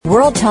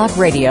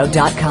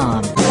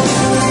worldtalkradio.com.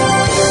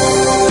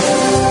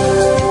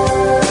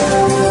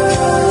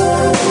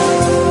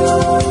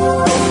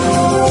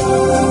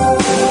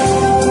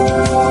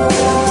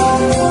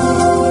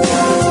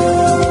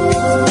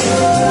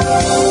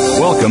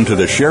 Welcome to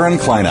the Sharon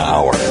Kleina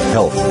Hour,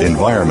 Health,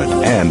 Environment,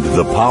 and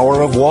the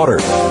Power of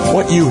Water.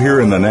 What you hear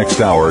in the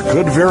next hour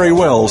could very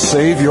well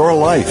save your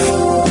life.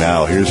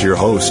 Now, here's your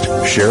host,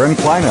 Sharon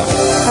Kleina.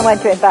 I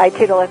want to invite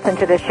you to listen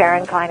to the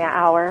Sharon Kleina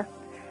Hour,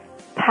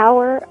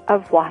 Power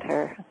of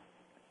Water.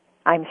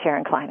 I'm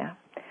Sharon Kleina.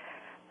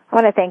 I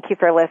want to thank you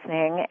for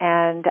listening,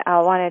 and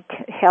I want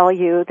to tell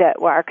you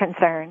that our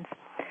concerns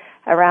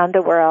around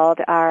the world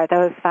are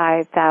those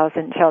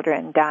 5,000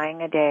 children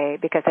dying a day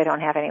because they don't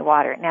have any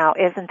water. Now,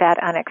 isn't that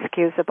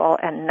unexcusable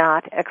and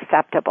not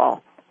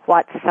acceptable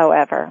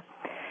whatsoever?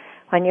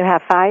 When you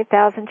have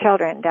 5,000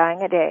 children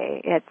dying a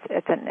day, it's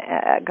been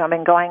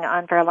going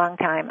on for a long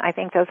time. I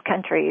think those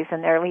countries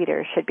and their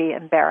leaders should be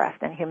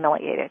embarrassed and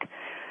humiliated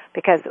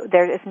because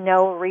there is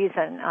no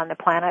reason on the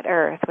planet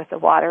Earth with the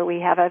water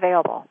we have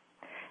available,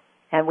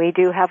 and we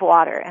do have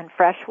water, and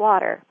fresh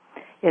water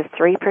is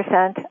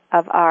 3%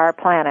 of our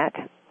planet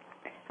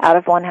out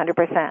of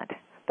 100%.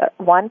 But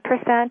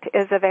 1%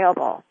 is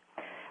available.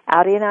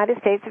 Out of the United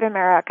States of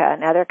America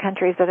and other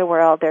countries of the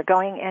world, they're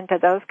going into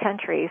those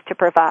countries to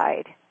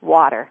provide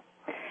water.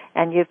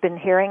 And you've been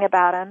hearing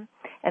about them.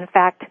 In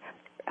fact,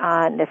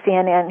 on the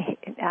CNN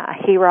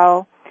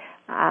Hero,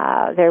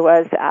 there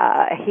was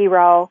a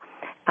hero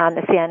on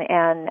the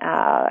CNN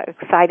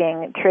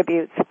citing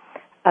tributes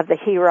of the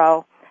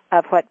hero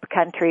of what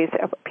countries,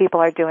 people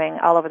are doing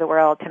all over the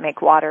world to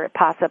make water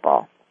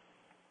possible.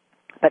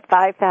 But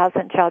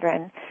 5,000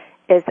 children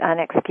is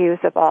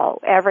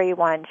unexcusable.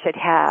 Everyone should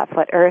have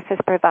what Earth has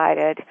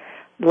provided,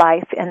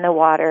 life in the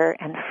water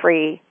and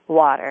free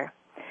water.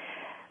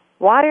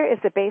 Water is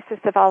the basis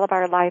of all of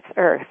our life,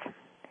 Earth.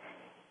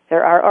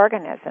 There are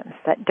organisms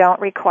that don't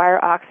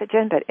require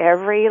oxygen, but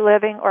every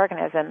living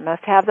organism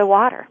must have the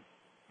water.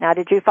 Now,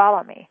 did you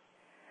follow me?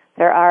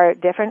 There are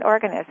different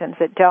organisms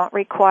that don't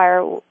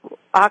require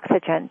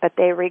oxygen, but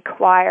they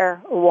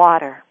require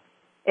water.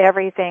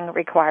 Everything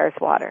requires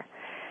water.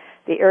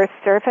 The Earth's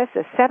surface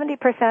is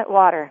 70%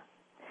 water.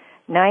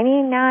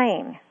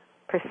 99%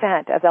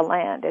 of the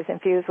land is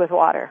infused with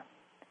water.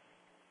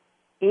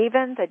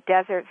 Even the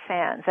desert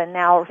sands. And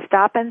now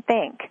stop and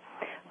think.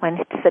 When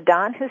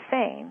Saddam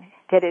Hussein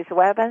did his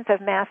weapons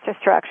of mass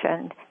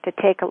destruction to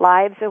take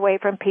lives away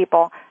from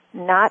people,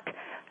 not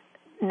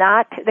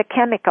the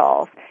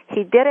chemicals,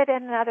 he did it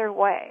in another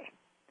way.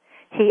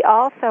 He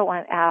also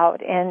went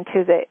out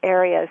into the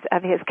areas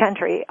of his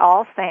country,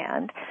 all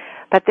sand,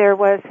 but there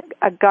was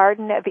a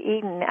Garden of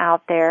Eden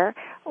out there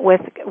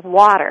with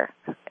water,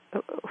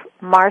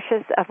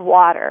 marshes of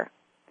water,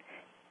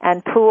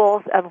 and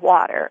pools of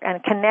water,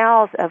 and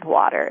canals of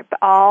water,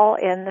 all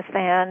in the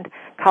sand,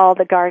 called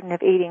the Garden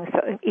of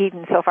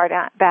Eden so far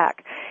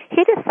back.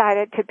 He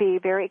decided to be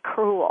very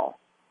cruel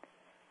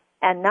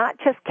and not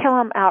just kill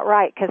them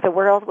outright because the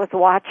world was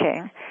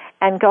watching,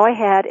 and go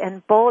ahead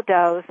and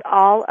bulldoze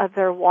all of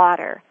their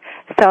water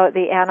so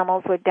the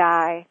animals would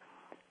die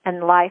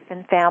and life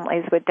and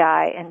families would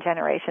die and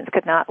generations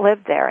could not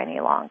live there any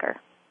longer.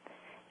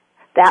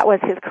 That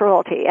was his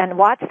cruelty. And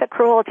watch the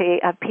cruelty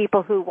of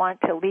people who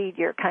want to lead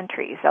your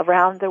countries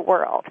around the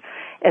world,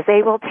 as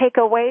they will take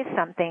away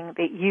something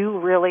that you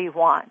really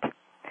want.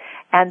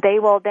 And they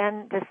will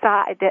then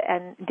decide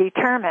and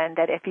determine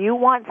that if you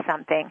want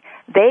something,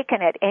 they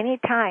can at any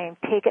time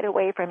take it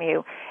away from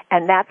you.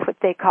 And that's what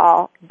they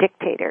call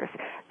dictators.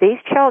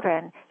 These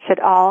children should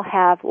all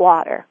have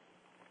water.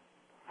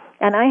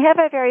 And I have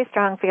a very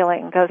strong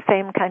feeling those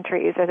same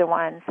countries are the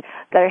ones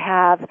that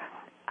have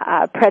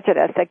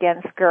prejudice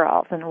against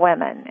girls and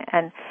women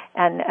and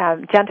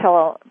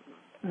gentle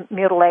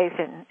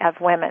mutilation of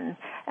women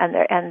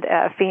and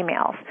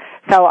females.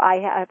 So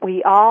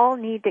we all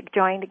need to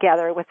join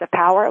together with the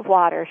Power of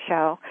Water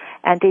show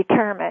and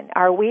determine,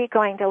 are we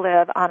going to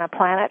live on a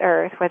planet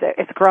Earth where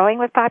it's growing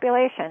with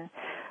population?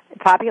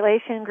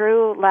 Population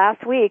grew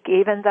last week,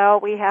 even though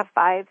we have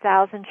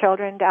 5,000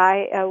 children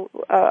die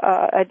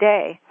a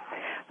day,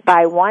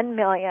 by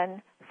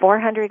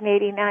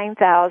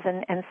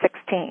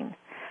 1,489,016.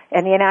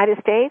 In the United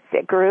States,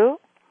 it grew.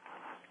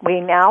 We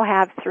now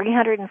have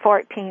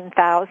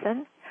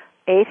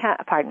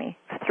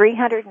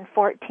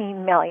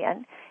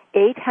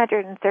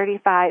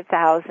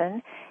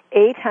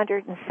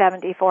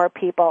 314,835,874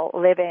 people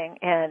living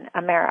in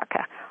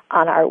America.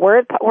 On our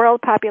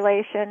world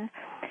population,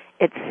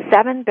 it's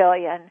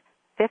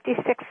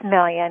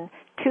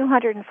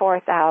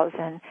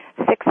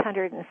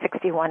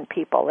 7,056,204,661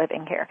 people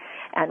living here.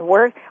 And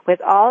we're,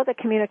 with all the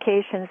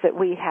communications that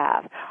we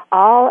have,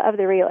 all of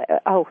the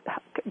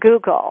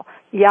Google,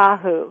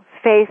 Yahoo,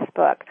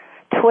 Facebook,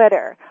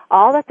 Twitter,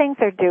 all the things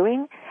they're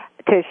doing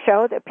to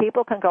show that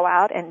people can go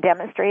out and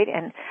demonstrate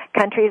in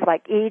countries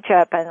like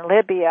Egypt and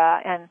Libya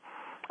and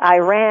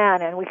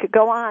Iran, and we could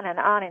go on in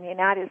the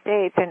United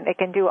States, and they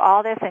can do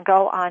all this and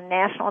go on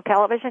national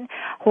television.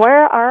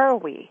 Where are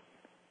we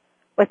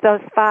with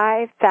those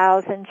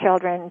 5,000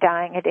 children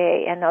dying a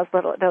day and those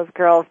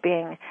girls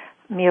being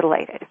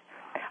mutilated.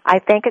 I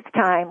think it's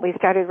time we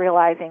started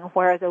realizing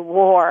where the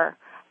war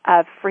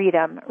of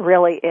freedom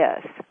really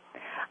is.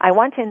 I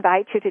want to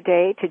invite you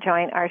today to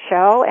join our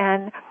show,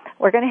 and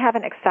we're going to have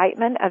an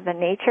excitement of the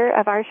nature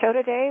of our show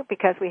today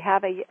because we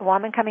have a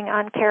woman coming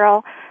on,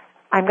 Carol.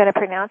 I'm going to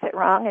pronounce it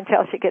wrong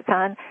until she gets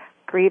on.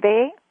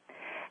 Grieve.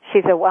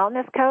 She's a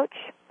wellness coach.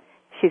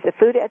 She's a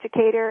food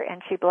educator,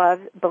 and she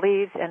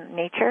believes in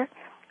nature,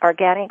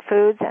 organic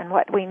foods, and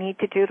what we need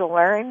to do to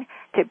learn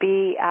to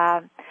be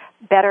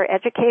better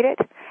educated.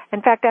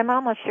 In fact, I'm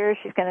almost sure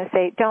she's going to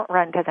say, don't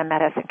run to the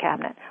medicine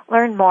cabinet.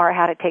 Learn more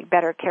how to take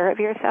better care of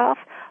yourself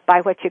by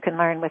what you can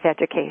learn with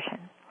education.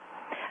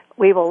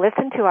 We will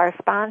listen to our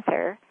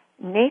sponsor,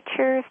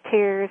 Nature's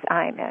Tears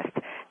Eye Mist.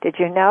 Did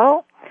you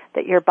know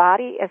that your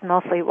body is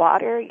mostly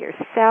water, your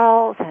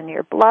cells and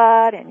your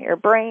blood and your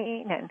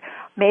brain, and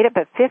made up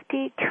of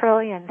 50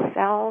 trillion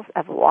cells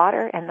of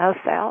water in those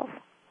cells?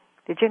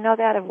 Did you know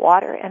that, of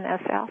water in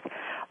those cells?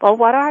 Well,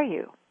 what are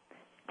you?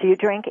 Do you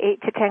drink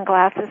 8 to 10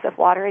 glasses of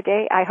water a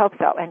day? I hope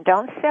so. And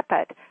don't sip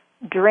it.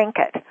 Drink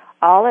it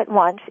all at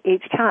once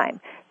each time.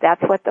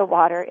 That's what the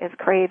water is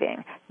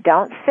craving.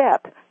 Don't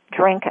sip.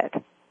 Drink it.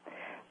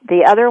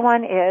 The other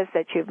one is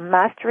that you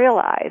must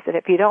realize that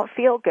if you don't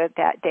feel good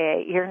that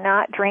day, you're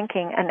not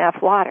drinking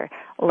enough water.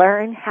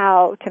 Learn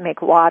how to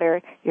make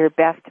water your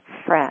best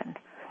friend.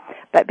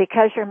 But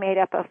because you're made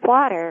up of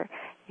water,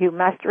 you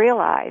must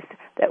realize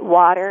that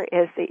water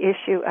is the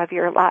issue of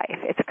your life.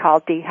 It's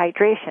called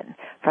dehydration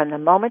from the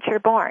moment you're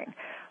born.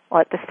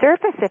 Well, at the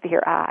surface of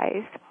your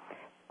eyes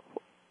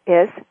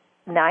is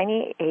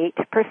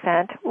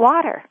 98%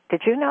 water.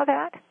 Did you know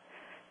that?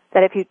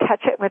 That if you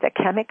touch it with a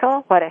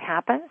chemical, what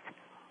happens?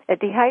 It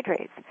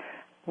dehydrates.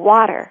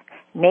 Water.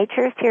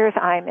 Nature's Tears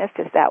Eye Mist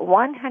is that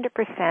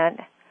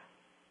 100%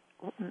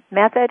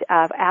 method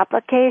of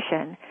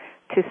application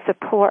to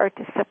support,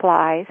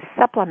 supply,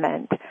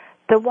 supplement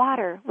the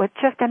water with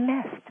just a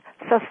mist.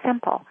 So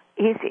simple,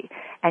 easy.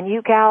 And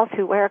you gals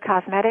who wear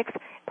cosmetics,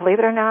 believe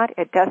it or not,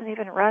 it doesn't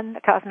even run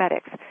the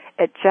cosmetics.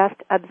 It just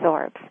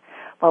absorbs.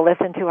 Well,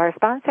 listen to our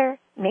sponsor,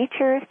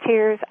 Nature's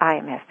Tears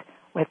Eye Mist,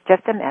 with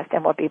just a mist,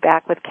 and we'll be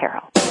back with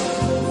Carol.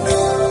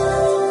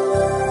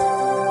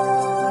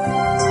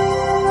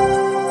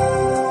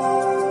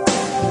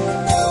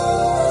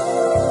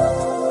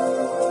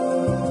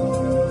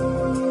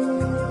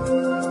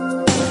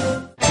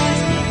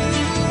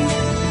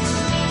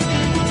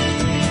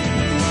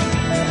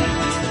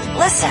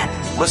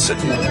 Listen.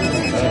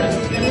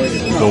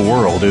 The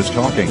world is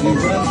talking.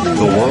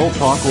 The World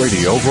Talk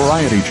Radio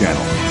Variety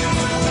Channel.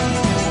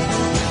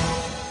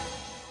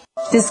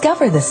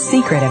 Discover the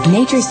secret of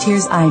Nature's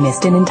Tears Eye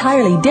Mist, an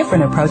entirely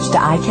different approach to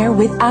eye care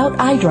without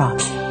eye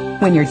drops.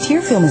 When your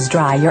tear film is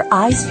dry, your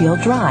eyes feel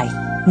dry.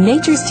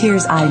 Nature's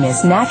Tears Eye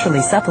Mist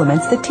naturally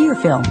supplements the tear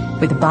film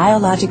with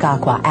Biologic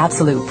Aqua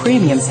Absolute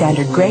Premium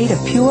Standard Grade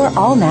of pure,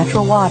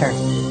 all-natural water.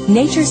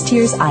 Nature's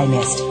Tears Eye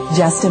Mist,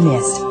 just a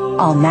mist.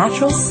 All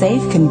natural,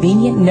 safe,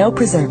 convenient, no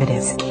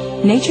preservatives.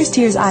 Nature's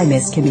Tears Eye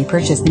Mist can be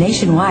purchased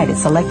nationwide at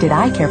selected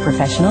eye care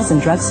professionals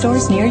and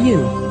drugstores near you.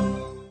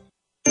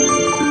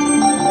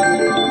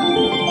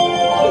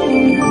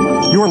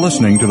 You're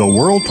listening to the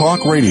World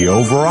Talk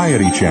Radio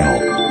Variety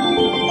Channel.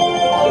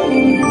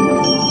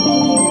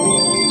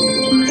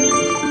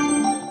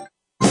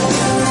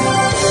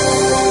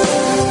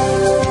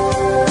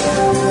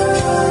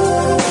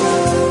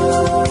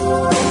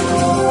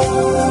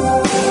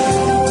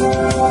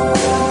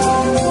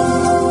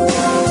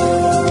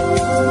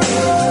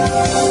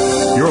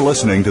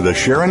 Listening to the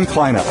Sharon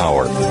Kleina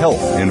Hour,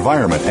 Health,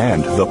 Environment,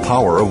 and the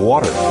Power of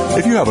Water.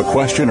 If you have a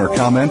question or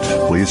comment,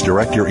 please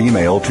direct your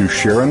email to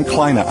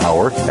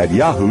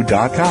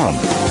SharonKleinaHour@yahoo.com.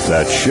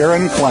 That's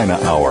Sharon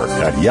Kleina Hour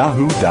at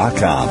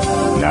yahoo.com.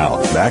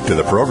 Now, back to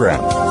the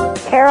program.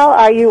 Carol,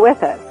 are you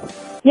with us?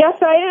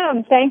 Yes, I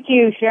am. Thank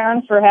you,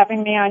 Sharon, for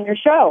having me on your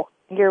show.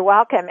 You're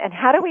welcome. And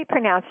how do we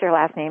pronounce your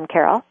last name,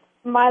 Carol?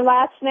 My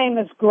last name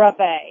is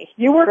Grave.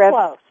 You were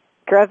close.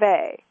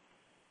 Grave.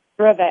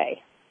 Grave.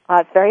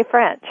 It's very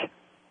French.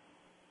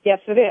 Yes,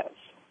 it is.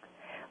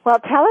 Well,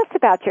 tell us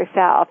about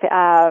yourself.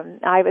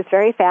 I was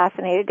very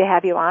fascinated to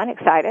have you on,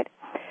 excited.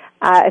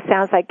 It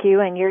sounds like you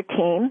and your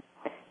team.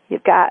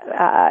 You've got,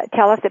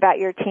 tell us about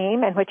your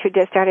team and what you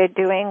just started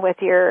doing with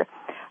your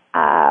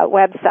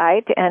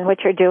website and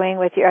what you're doing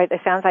with your,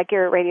 it sounds like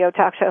you're a radio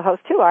talk show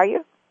host too, are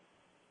you?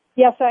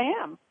 Yes, I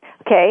am.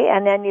 Okay,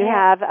 and then you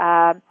have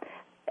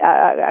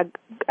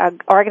an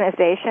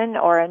organization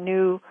or a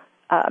new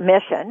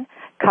mission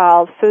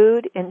called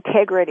Food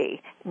Integrity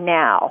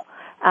Now.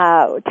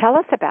 Tell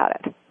us about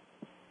it.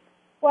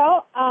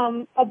 Well,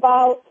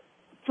 about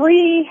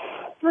three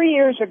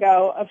years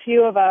ago, a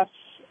few of us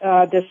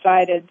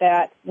decided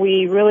that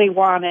we really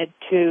wanted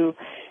to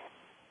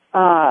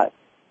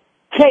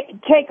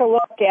take a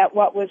look at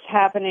what was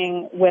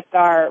happening with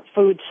our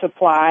food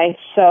supply.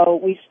 So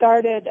we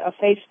started a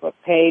Facebook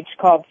page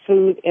called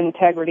Food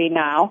Integrity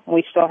Now.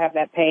 We still have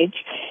that page.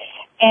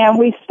 And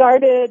we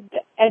started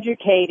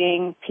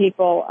educating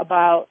people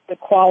about the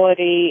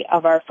quality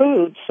of our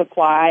food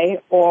supply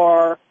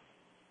or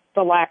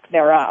the lack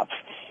thereof.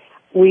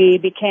 We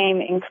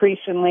became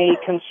increasingly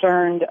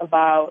concerned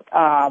about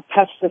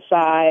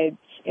pesticides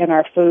in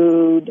our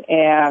food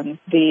and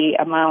the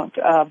amount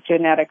of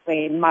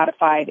genetically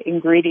modified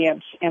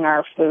ingredients in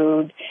our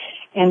food,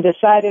 and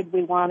decided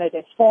we wanted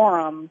a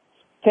forum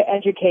to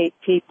educate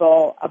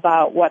people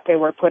about what they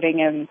were putting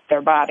in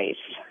their bodies.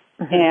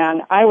 Mm-hmm.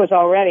 And I was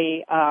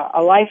already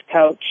a life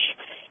coach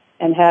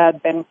and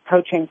had been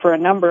coaching for a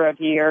number of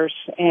years,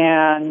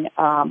 and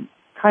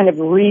kind of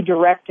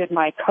redirected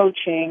my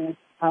coaching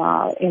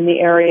in the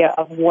area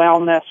of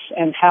wellness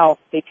and health,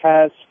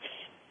 because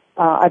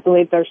I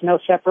believe there's no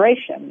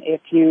separation.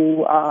 If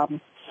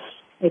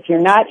you're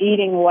not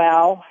eating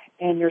well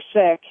and you're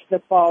sick, the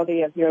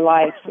quality of your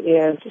life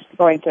is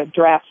going to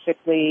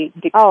drastically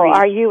decrease. Oh,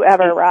 are you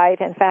ever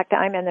right? In fact,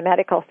 I'm in the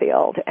medical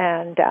field,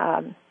 and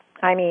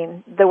I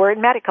mean the word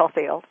medical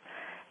field,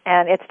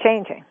 and it's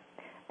changing.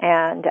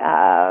 And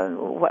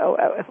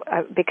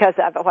because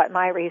of what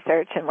my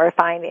research, and we're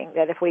finding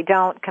that if we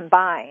don't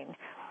combine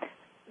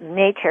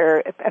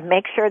nature,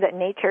 make sure that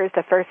nature is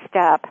the first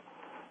step.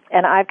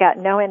 And I've got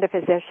no end of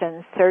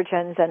physicians,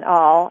 surgeons, and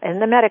all in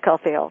the medical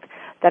field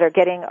that are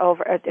getting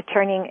over,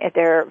 turning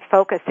their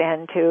focus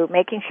into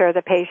making sure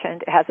the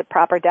patient has a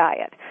proper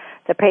diet,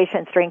 the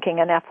patient's drinking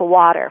enough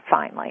water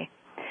finally,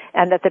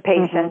 and that the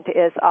patient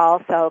is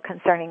also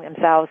concerning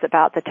themselves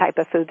about the type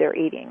of food they're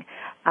eating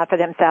for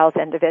themselves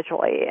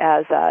individually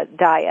as a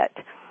diet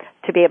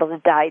to be able to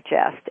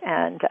digest.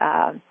 And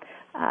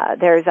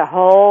there's a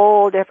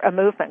whole different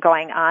movement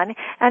going on,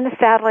 and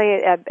sadly,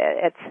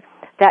 it's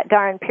that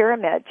darn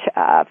pyramid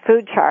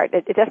food chart.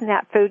 It doesn't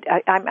have food.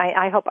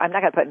 I hope I'm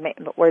not going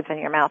to put words in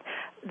your mouth.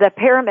 The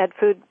pyramid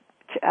food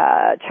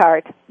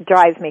chart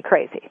drives me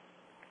crazy.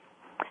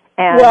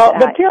 And, well,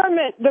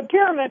 the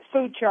pyramid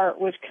food chart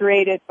was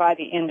created by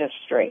the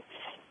industry,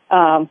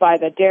 by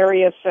the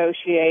Dairy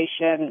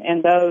Association,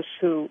 and those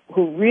who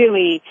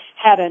really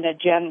had an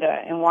agenda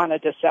and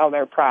wanted to sell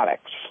their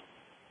products.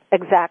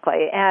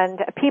 Exactly,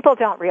 and people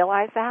don't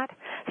realize that.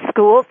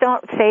 Schools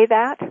don't say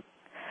that.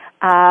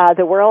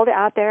 The world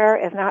out there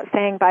is not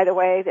saying, by the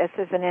way, this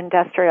is an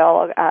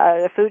industrial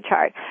food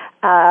chart.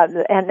 And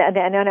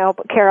no,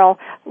 Carol,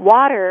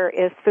 water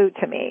is food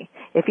to me.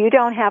 If you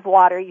don't have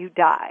water, you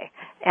die,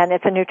 and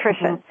it's a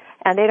nutrition.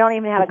 And they don't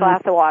even have a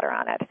glass of water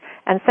on it.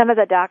 And some of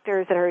the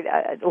doctors that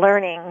are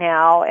learning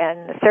now,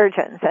 and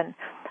surgeons, and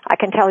I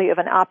can tell you of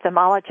an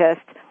ophthalmologist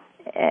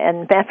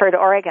in Medford,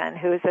 Oregon,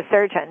 who's a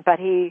surgeon, but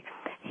he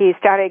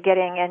started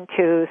getting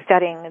into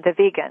studying the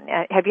vegan.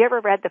 Have you ever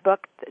read the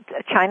book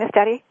China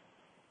Study?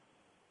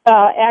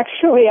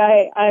 Actually,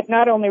 I've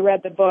not only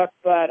read the book,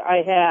 but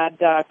I had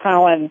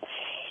Colin.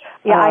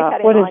 Yeah, I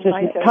had him on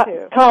my show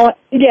too. Colin,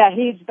 yeah,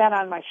 he's been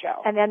on my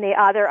show. And then the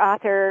other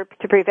author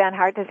to prevent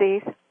heart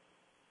disease,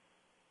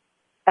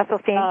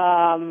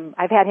 Esselstyn.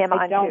 I've had him on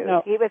too. I don't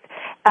know. He was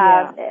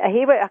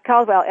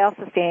Caldwell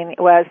Esselstyn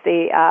was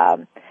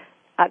the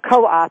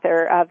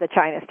co-author of the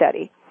China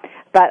Study.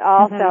 But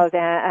also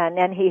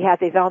then he has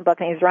his own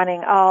book, and he's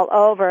running all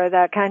over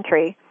the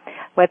country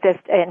with this.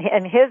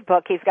 In his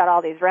book, he's got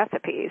all these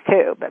recipes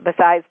too, but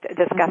besides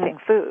discussing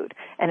food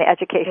and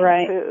education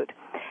of food.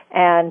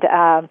 And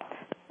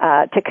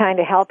to kind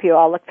of help you,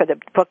 I'll look for the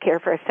book here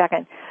for a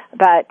second.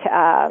 But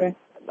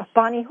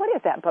Bonnie, what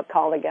is that book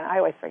called again? I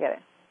always forget it.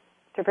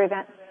 To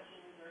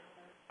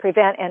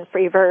prevent and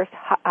reverse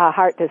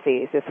heart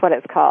disease is what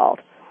it's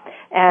called.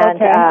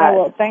 And, I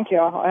will. Thank you.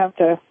 I'll have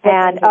to.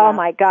 And oh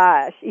my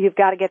gosh, you've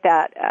got to get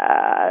that.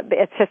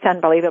 It's just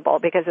unbelievable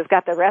because it's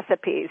got the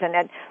recipes and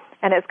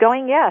it's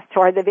going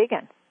toward the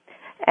vegan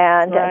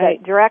and the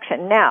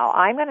direction. Now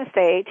I'm going to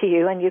say to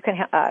you, and you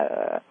can.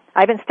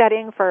 I've been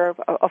studying for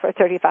over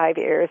 35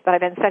 years, but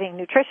I've been studying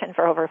nutrition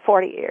for over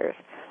 40 years.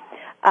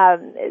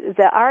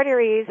 The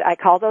arteries, I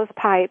call those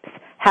pipes,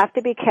 have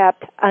to be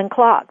kept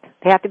unclogged.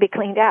 They have to be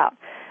cleaned out.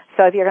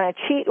 So if you're going to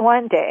cheat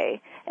one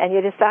day and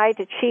you decide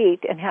to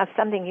cheat and have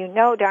something you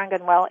know darn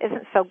good well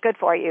isn't so good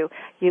for you,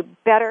 you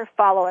better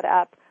follow it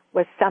up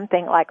with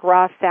something like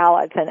raw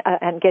salads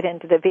and get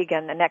into the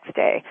vegan the next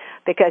day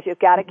because you've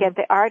got to get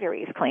the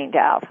arteries cleaned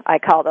out. I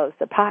call those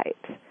the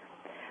pipes.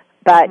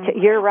 But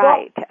you're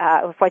right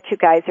with what you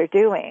guys are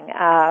doing.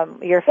 I'm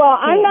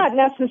not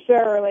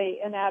necessarily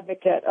an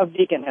advocate of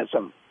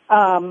veganism.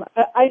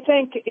 I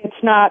think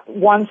it's not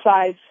one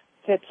size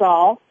fits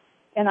all,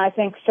 and I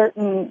think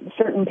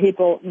certain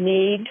people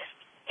need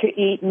to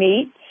eat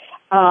meat.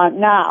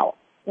 Now,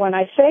 when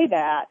I say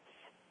that,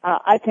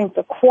 I think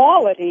the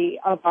quality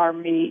of our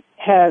meat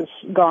has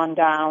gone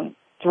down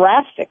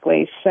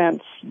drastically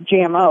since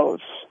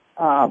GMOs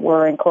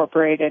were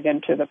incorporated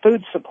into the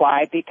food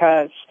supply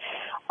because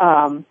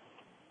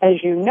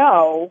as you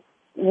know,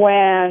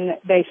 when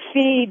they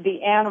feed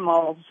the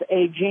animals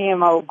a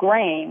GMO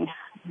grain,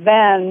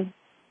 then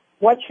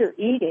what you're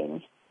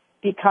eating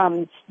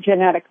becomes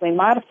genetically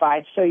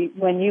modified. So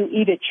when you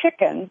eat a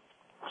chicken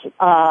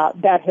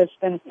that has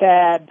been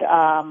fed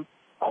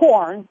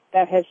corn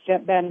that has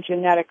been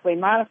genetically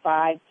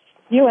modified,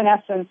 you in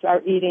essence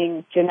are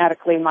eating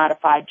genetically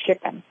modified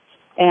chicken.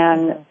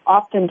 And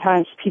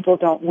oftentimes people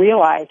don't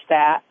realize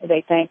that.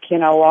 They think,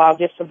 well, I'll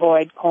just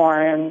avoid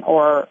corn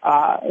or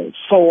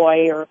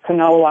soy or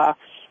canola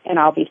and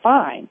I'll be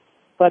fine.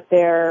 But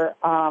there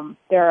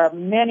are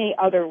many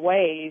other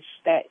ways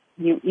that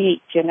you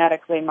eat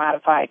genetically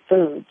modified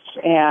foods.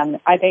 And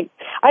I think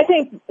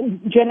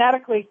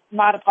genetically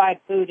modified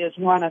food is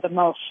one of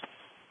the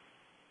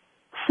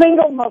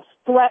single most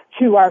threat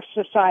to our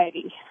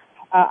society.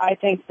 I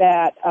think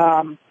that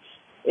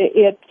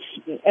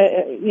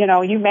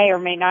you may or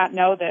may not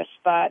know this,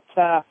 but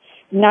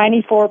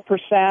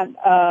 94%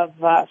 of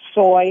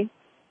soy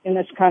in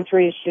this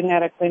country is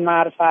genetically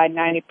modified,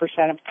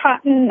 90% of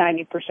cotton,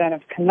 90%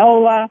 of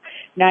canola,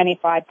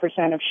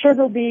 95% of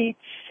sugar beets.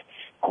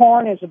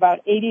 Corn is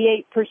about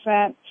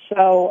 88%.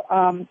 So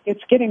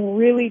it's getting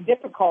really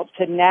difficult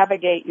to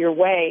navigate your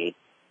way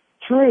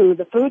through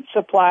the food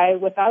supply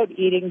without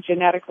eating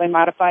genetically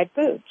modified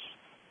foods.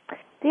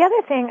 The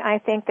other thing I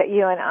think that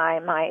you and I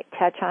might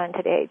touch on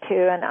today,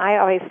 too, and I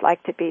always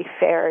like to be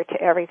fair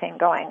to everything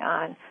going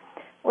on,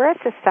 we're a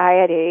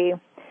society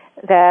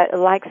that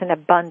likes an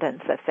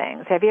abundance of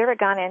things. Have you ever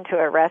gone into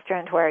a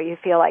restaurant where you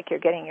feel like you're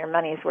getting your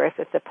money's worth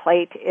if the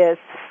plate is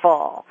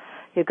full?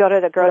 You go to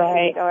the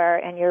grocery store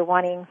and you're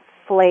wanting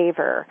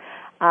flavor.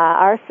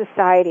 Our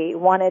society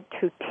wanted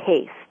to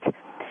taste.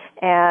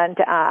 And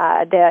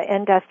the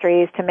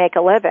industries, to make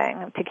a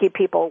living, to keep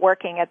people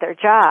working at their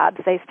jobs,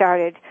 they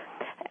started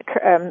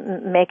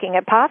making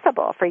it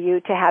possible for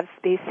you to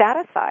be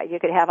satisfied. You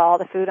could have all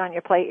the food on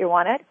your plate you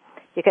wanted.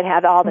 You could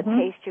have all the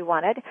taste you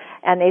wanted.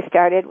 And they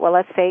started, well,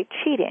 let's say,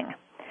 cheating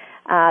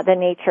the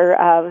nature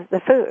of the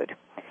food.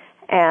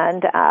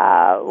 And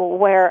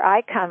where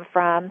I come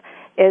from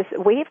is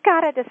we've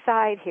got to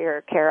decide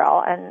here,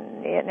 Carol,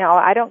 and,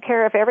 I don't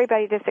care if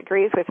everybody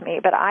disagrees with me,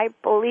 but I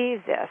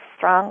believe this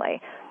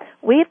strongly.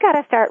 We've got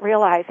to start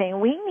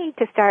realizing we need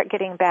to start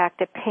getting back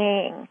to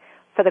paying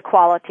for the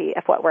quality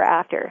of what we're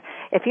after.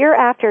 If you're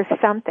after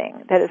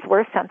something that is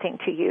worth something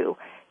to you,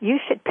 you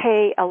should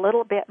pay a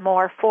little bit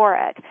more for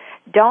it.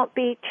 Don't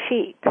be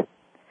cheap.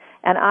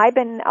 And I've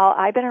been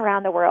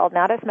around the world,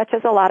 not as much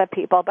as a lot of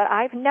people, but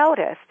I've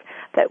noticed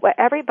that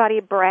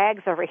everybody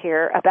brags over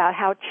here about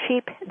how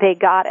cheap they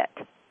got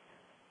it.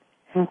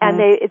 And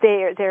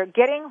they're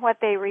getting what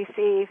they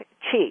receive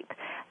cheap.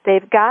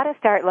 They've got to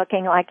start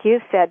looking, like you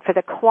said, for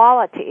the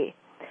quality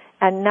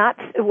and not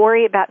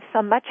worry about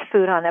so much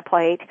food on the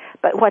plate,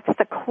 but what's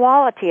the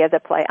quality of the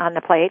plate on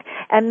the plate.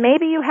 And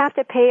maybe you have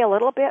to pay a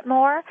little bit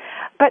more,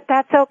 but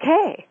that's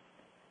okay.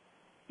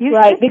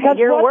 Because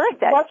you're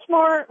worth it. What's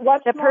more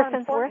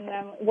important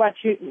than what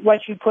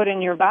you put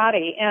in your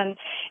body? And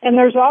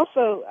there's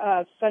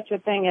also such a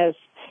thing as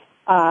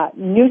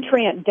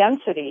nutrient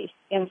density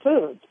in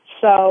food.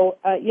 So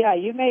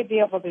you may be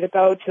able to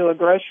go to a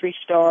grocery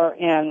store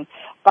and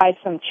buy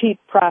some cheap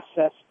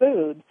processed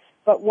food,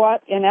 but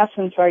what in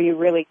essence are you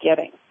really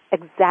getting?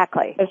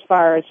 Exactly. As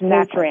far as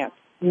nutrients,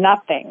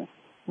 nothing.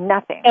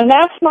 Nothing. And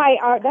that's my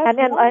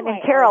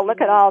and Carol,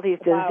 look at all these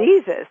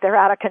diseases. They're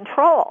out of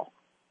control.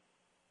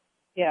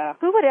 Yeah.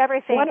 Who would ever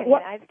think in the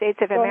United States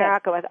of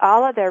America, with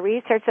all of the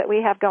research that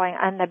we have going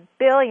on, the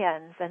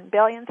billions and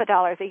billions of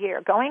dollars a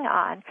year going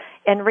on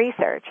in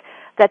research,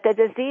 that the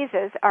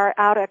diseases are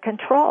out of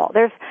control?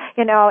 There's,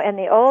 in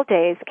the old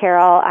days,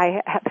 Carol,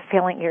 I have a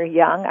feeling you're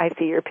young. I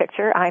see your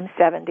picture. I'm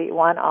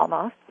 71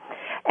 almost.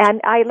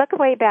 And I look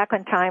way back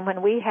in time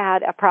when we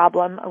had a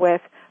problem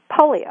with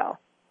polio.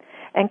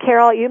 And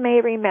Carol, you may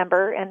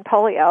remember in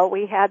polio,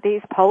 we had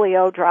these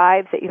polio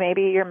drives that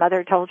maybe your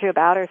mother told you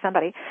about or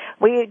somebody.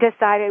 We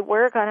decided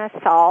we're going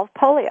to solve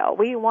polio.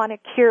 We want to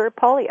cure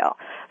polio.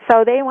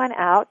 So they went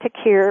out to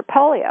cure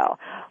polio.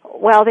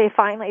 Well, they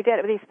finally did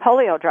it with these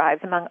polio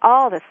drives among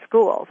all the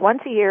schools.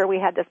 Once a year we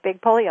had this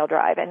big polio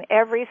drive in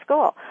every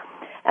school.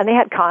 And they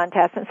had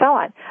contests and so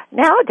on.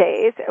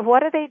 Nowadays,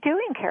 what are they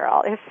doing,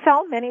 Carol? There's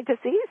so many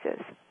diseases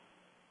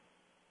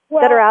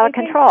that are out of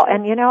control.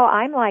 And,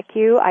 I'm like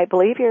you. I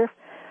believe you're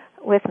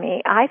with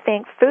me. I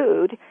think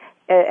food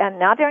and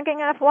not drinking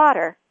enough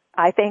water,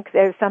 I think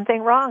there's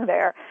something wrong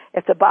there.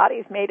 If the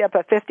body's made up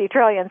of 50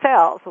 trillion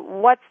cells,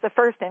 what's the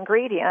first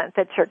ingredient?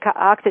 That's your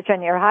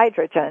oxygen, your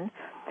hydrogen,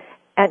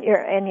 and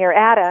your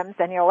atoms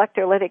and your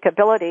electrolytic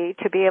ability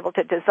to be able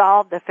to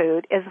dissolve the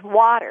food is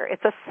water.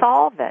 It's a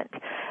solvent.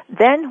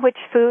 Then which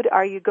food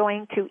are you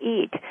going to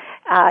eat?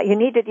 You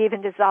need to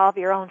even dissolve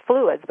your own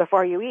fluids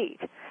before you eat.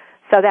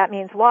 So that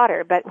means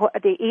water. But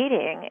the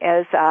eating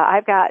is,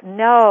 I've got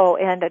no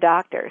end of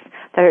doctors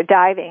that are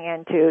diving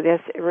into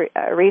this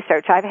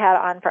research. I've had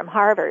on from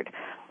Harvard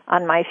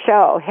on my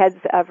show, heads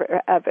of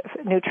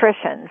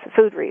nutrition,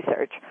 food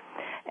research.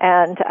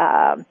 And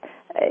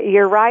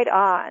you're right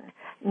on.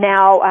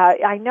 Now,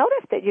 I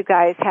noticed that you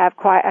guys have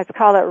it's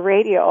called a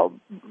radio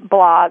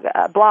blog,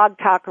 Blog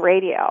Talk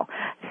Radio.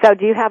 So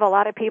do you have a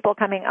lot of people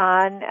coming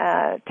on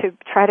to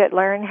try to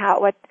learn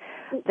what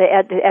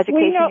the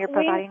education you're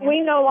providing?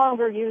 We no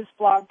longer use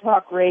Blog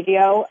Talk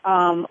Radio.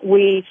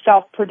 We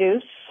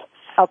self-produce.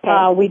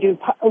 Okay. We do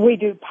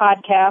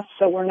podcasts,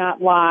 so we're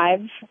not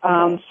live.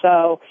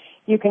 So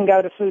you can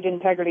go to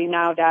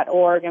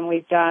foodintegritynow.org, and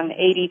we've done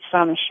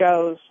 80-some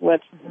shows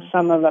with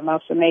some of the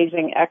most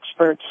amazing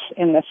experts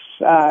in this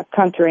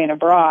country and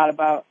abroad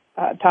about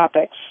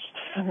topics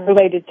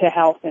related to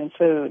health and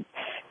food.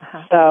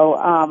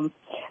 So,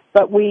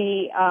 but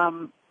we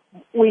have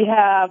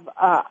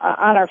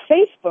on our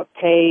Facebook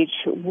page,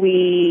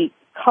 we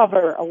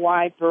cover a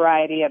wide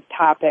variety of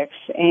topics,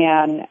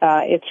 and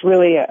it's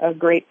really a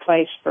great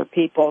place for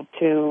people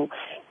to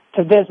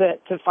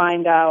visit, to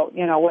find out,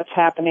 what's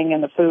happening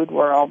in the food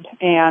world.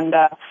 And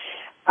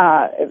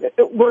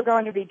we're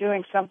going to be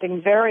doing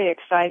something very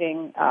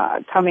exciting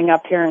coming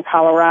up here in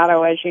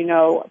Colorado. As you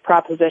know,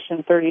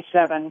 Proposition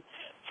 37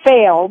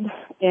 failed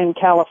in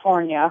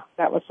California.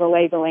 That was the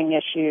labeling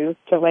issue,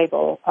 to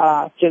label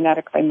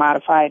genetically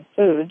modified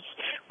foods,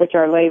 which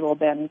are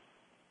labeled in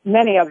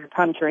many other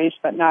countries,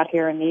 but not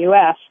here in the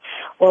U.S.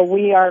 Well,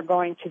 we are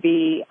going to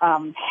be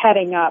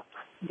heading up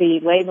the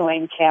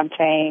labeling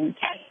campaign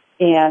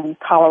in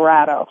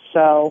Colorado.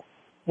 So,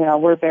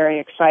 we're very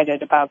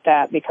excited about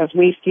that, because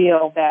we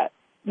feel that,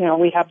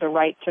 we have the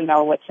right to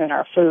know what's in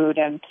our food,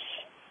 and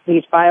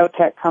these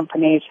biotech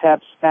companies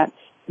have spent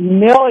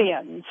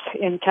millions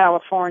in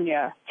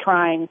California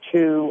trying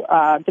to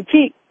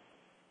defeat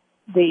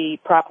the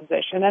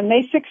proposition, and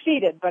they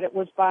succeeded, but it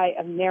was by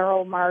a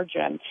narrow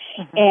margin.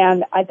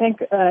 And I think,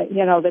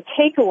 the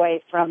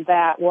takeaway from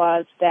that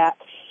was that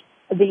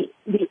the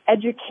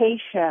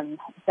education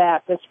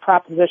that this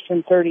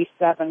Proposition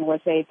 37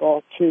 was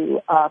able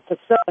to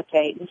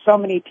facilitate, and so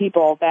many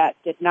people that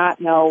did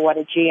not know what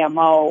a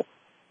GMO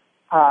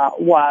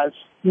was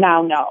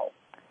now know.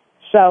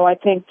 So I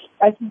think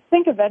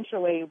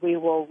eventually we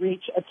will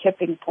reach a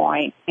tipping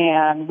point,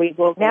 and we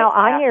will. Now,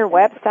 on your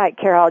website,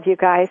 Carol, do you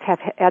guys have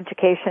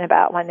education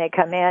about when they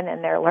come in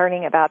and they're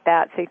learning about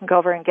that? So you can go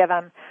over and give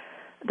them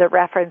the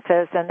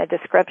references and the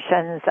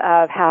descriptions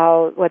of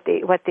what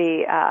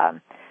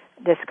the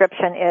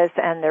description is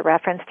and the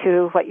reference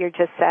to what you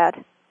just said,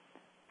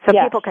 so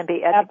people can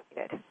be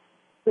educated.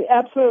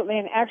 Absolutely,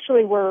 and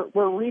actually we're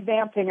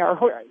revamping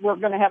we're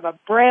going to have a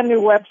brand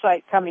new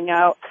website coming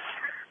out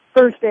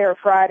Thursday or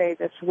Friday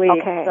this week.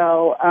 Okay.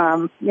 So,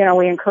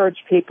 we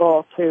encourage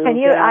people to. And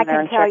I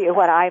can tell you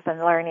what I've been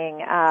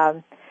learning,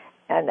 and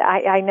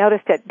I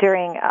noticed it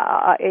during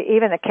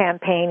even the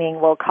campaigning,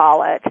 we'll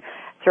call it,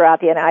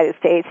 throughout the United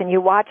States, and you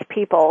watch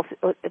people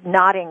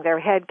nodding their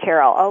head,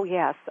 Carol, oh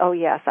yes,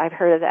 I've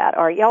heard of that,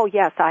 or oh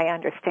yes, I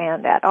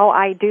understand that, oh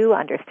I do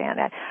understand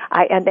that.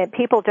 And then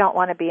people don't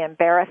want to be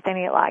embarrassed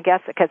I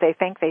guess, because they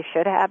think they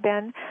should have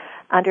been.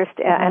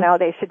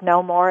 They should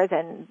know more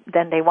than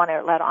they want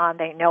to let on.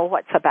 They know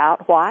what's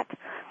about what.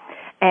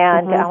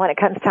 And when it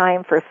comes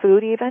time for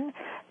food even,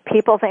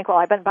 people think, well,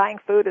 I've been buying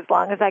food as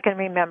long as I can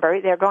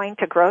remember. They're going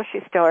to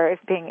grocery stores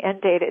being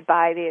inundated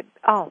by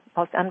the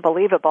most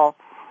unbelievable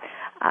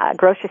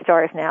grocery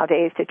stores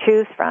nowadays to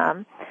choose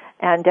from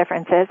and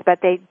differences,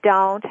 but they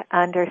don't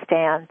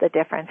understand the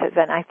differences.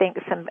 And I think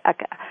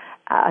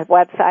a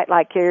website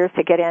like yours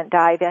to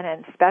dive in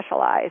and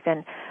specialize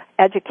in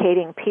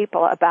educating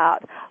people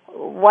about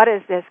what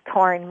does this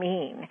corn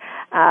mean,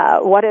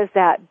 what does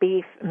that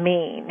beef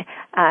mean,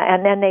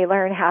 and then they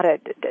learn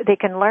they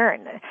can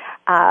learn.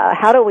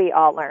 How do we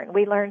all learn?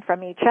 We learn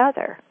from each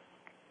other.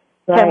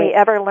 Right. Can we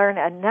ever learn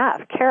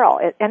enough? Carol,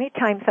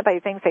 anytime somebody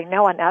thinks they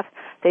know enough,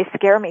 they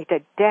scare me to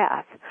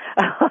death.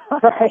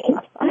 Right.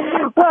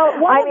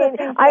 Well,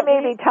 I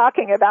may be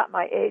talking about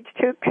my age,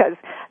 too, because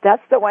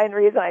that's the one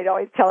reason I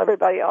always tell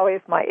everybody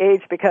my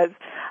age, because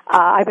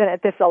I've been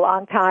at this a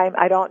long time.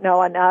 I don't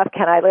know enough.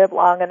 Can I live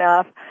long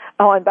enough?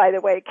 Oh, and by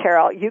the way,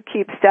 Carol, you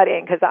keep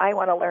studying, because I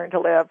want to learn to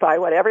live by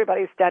what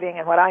everybody's studying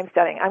and what I'm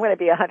studying. I'm going to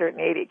be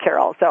 180,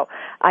 Carol, so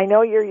I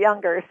know you're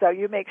younger, so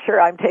you make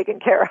sure I'm taken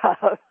care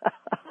of.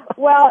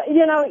 Well,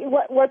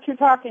 what you're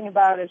talking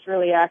about is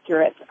really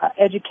accurate.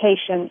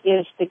 Education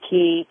is the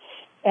key,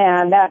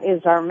 and that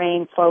is our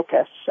main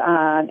focus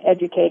on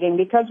educating,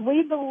 because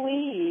we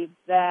believe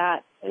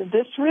that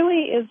this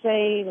really is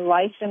a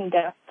life and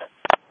death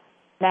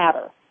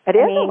matter. It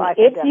is a life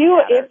and death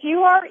matter. If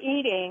you are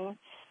eating,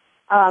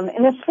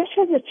 and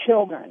especially the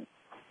children,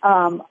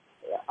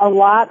 a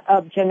lot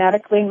of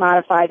genetically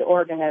modified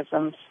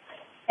organisms,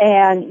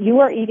 and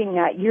you are eating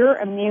that, your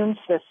immune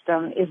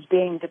system is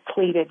being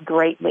depleted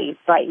greatly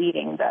by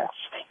eating this.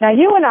 Now,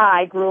 you and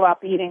I grew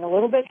up eating a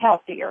little bit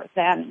healthier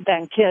than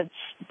kids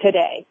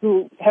today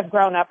who have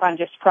grown up on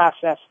just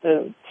processed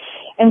food.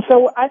 And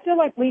so I feel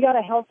like we got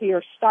a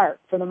healthier start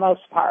for the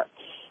most part.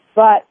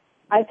 But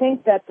I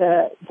think that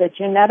the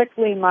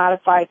genetically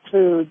modified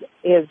food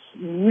is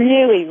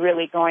really,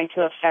 really going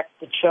to affect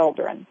the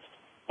children.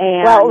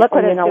 And, well, look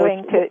what it's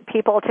doing to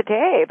people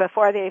today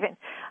before they even,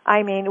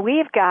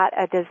 we've got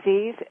a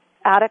disease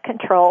out of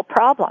control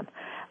problem.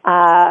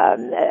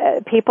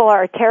 People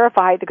are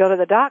terrified to go to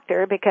the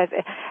doctor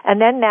and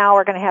then now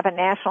we're going to have a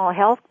national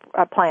health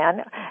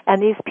plan,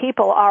 and these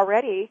people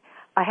already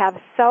have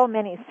so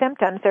many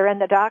symptoms. They're in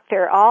the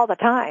doctor all the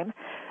time.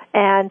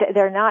 and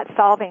they're not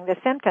solving the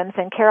symptoms.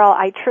 And Carol,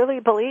 I truly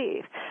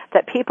believe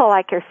that people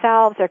like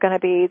yourselves are going to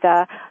be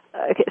the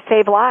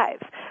save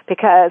lives,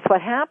 because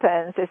what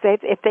happens is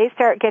if they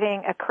start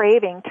getting a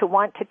craving to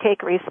want to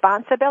take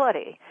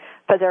responsibility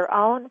for their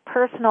own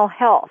personal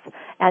health,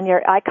 and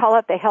I call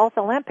it the Health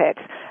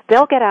Olympics,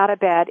 they'll get out of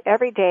bed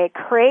every day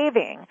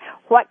craving,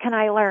 what can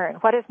I learn?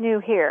 What is new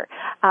here?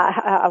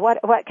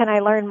 What can I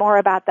learn more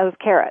about those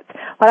carrots?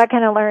 What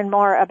can I learn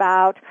more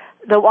about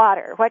the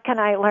water? What can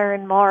I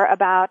learn more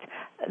about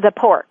the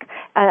pork?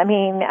 I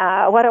mean,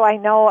 what do I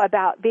know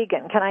about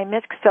vegan? Can I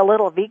mix a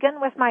little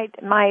vegan with my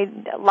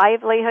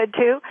livelihood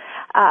too?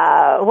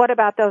 What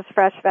about those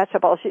fresh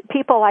vegetables?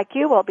 People like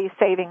you will be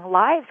saving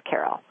lives,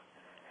 Carol.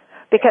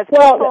 Because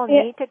people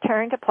need to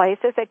turn to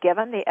places that give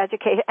them the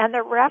education and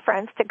the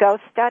reference to go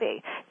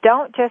study.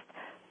 Don't just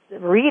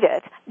read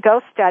it.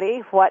 Go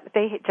study what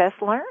they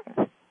just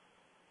learned.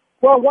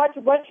 Well,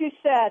 what you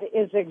said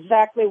is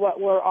exactly what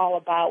we're all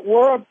about.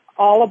 We're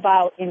all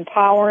about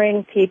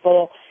empowering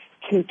people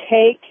to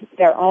take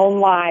their own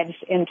lives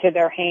into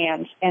their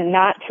hands and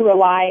not to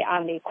rely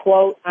on the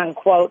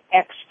quote-unquote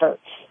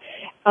experts.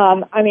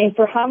 I mean,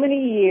 for how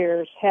many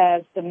years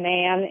has the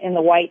man in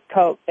the white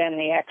coat been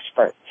the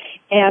expert?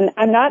 And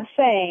I'm not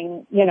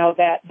saying,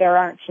 that there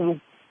aren't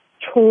some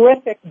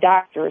terrific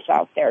doctors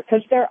out there,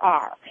 because there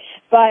are.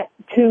 But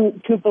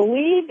to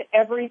believe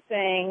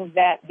everything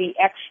that the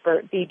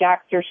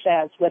doctor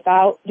says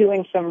without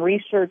doing some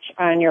research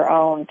on your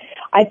own,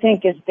 I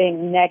think is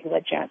being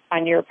negligent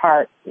on your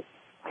part.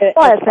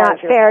 Well, it's not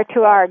fair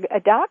to our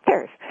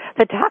doctors.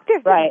 The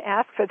doctors didn't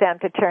ask for them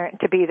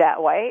to be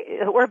that way.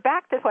 We're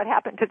back to what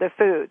happened to the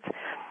foods.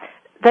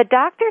 The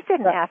doctors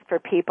didn't ask for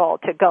people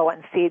to go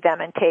and see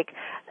them and take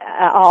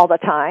all the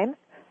time.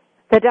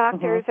 The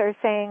doctors are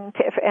saying,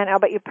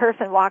 but your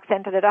person walks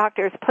into the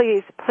doctors,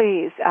 please,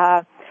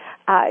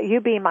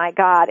 you be my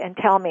God and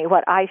tell me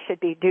what I should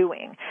be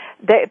doing.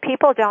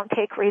 People don't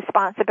take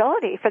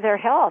responsibility for their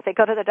health. They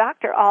go to the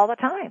doctor all the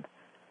time.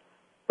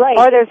 Right.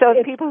 Or there's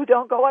those people who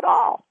don't go at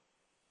all.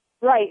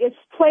 Right. It's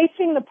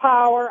placing the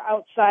power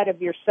outside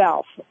of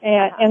yourself.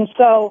 And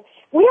so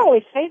we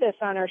always say this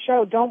on our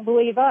show, don't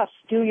believe us,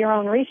 do your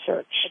own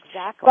research.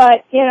 Exactly.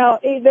 But,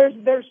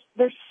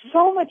 there's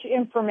so much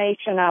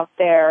information out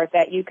there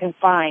that you can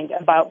find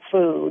about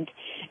food.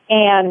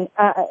 And,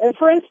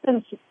 for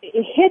instance,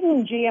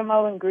 hidden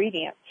GMO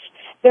ingredients.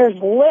 There's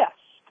lists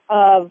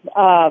of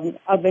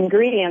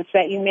ingredients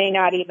that you may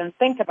not even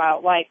think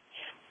about, like,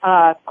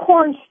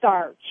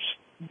 cornstarch,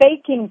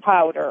 baking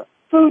powder,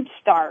 food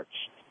starch,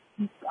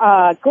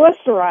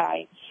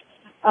 glycerides,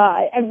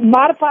 and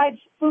modified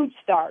food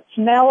starch,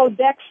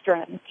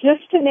 maltodextrin,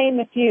 just to name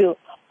a few.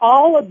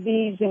 All of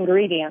these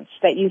ingredients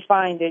that you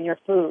find in your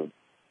food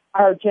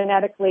are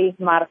genetically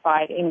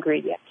modified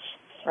ingredients.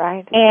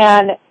 Right.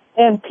 And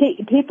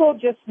people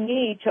just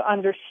need to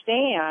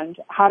understand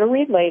how to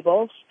read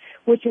labels,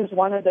 which is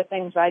one of the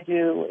things I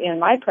do in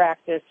my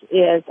practice.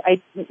 Is I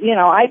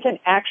can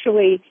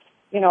actually,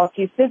 if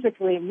you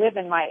physically live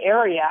in my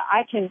area,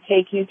 I can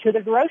take you to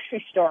the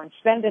grocery store and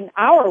spend an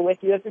hour with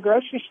you at the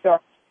grocery store,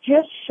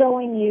 just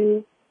showing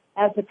you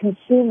as a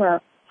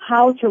consumer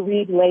how to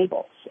read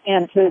labels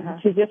and to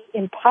just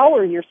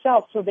empower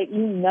yourself so that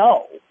you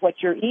know what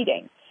you're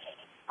eating.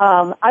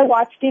 I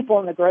watch people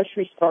in the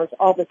grocery stores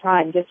all the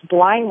time just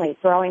blindly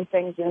throwing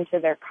things into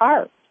their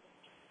cart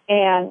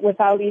and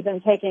without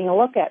even taking a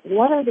look at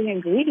what are the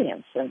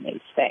ingredients in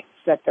these things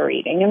that they're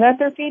eating and that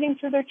they're feeding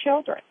to their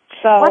children.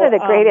 So one of the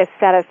greatest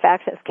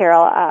satisfactions,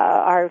 Carol,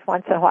 are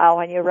once in a while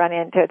when you run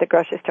into the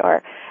grocery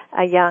store,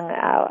 a young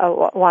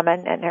a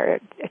woman and her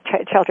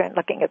children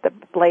looking at the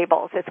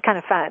labels. It's kind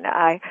of fun.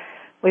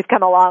 We've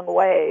come a long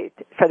way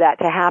for that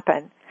to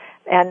happen,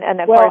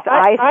 and of course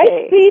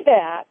I see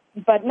that,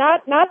 but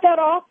not that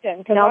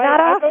often. No, not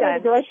often. I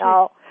go to the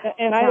grocery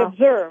and I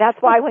observe. That's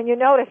why when you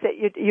notice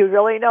it, you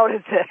really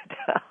notice it.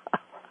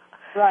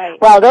 Right.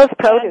 Well, those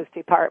produce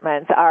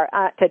departments are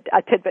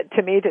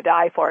to me to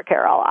die for,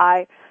 Carol.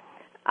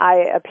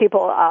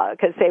 People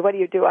can say, "What do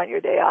you do on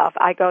your day off?"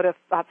 I go to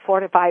 4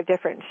 to 5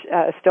 different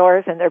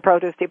stores in their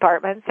produce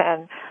departments,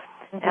 and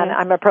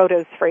I'm a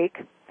produce freak.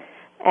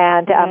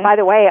 And by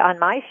the way, on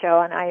my show,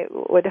 and I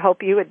would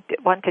hope you would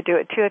want to do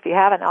it too if you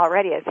haven't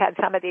already, has had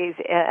some of these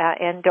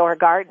indoor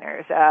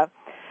gardeners,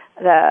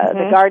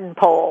 the garden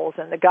poles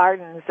and the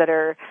gardens that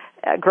are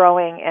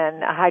growing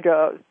in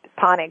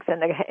hydroponics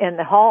in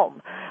the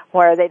home,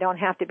 where they don't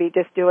have to be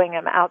just doing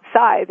them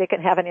outside. They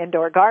can have an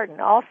indoor garden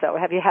also.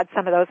 Have you had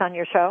some of those on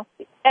your show?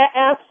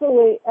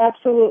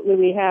 Absolutely,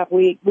 we have.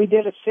 We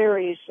did a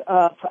series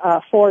of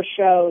 4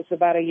 shows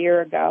about a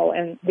year ago,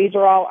 and these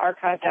are all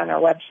archived on our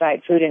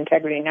website,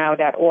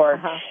 foodintegritynow.org.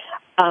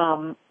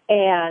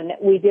 And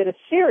we did a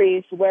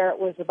series where it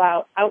was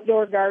about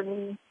outdoor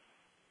gardening,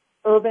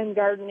 urban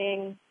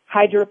gardening,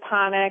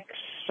 hydroponics.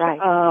 Right.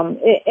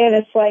 And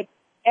it's like,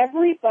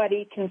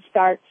 everybody can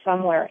start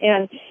somewhere.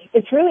 And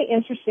it's really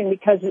interesting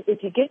because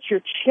if you get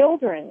your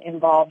children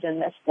involved in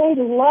this, they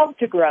love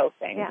to grow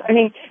things. Yeah. I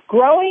mean,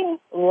 growing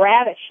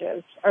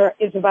radishes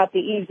is about the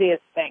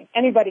easiest thing.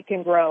 Anybody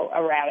can grow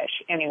a radish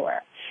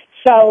anywhere.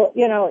 So,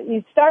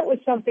 you start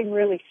with something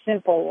really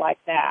simple like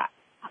that.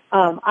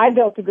 I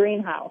built a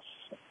greenhouse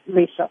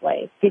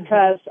recently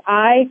because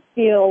I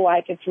feel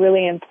like it's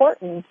really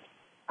important,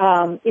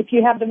 if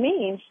you have the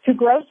means, to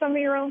grow some of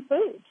your own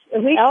foods.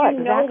 At least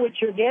know what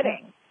you're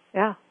getting.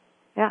 Yeah.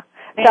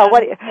 So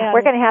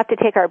we're going to have to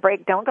take our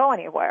break. Don't go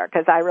anywhere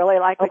because I really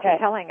like what you're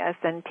telling us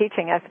and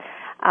teaching us.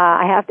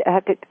 I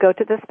have to go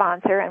to the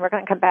sponsor, and we're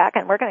going to come back,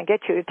 and we're going to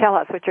get you to tell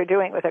us what you're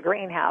doing with a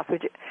greenhouse.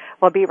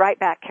 We'll be right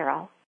back,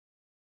 Carol.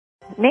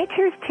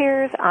 Nature's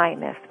Tears Eye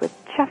Mist with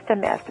just a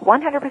mist.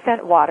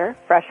 100% water,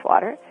 fresh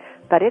water,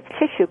 but it's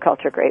tissue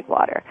culture grade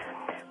water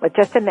with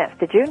just a mist.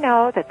 Did you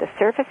know that the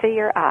surface of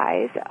your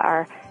eyes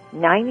are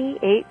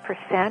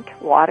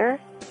 98% water,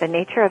 the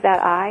nature of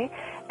that eye?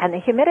 And the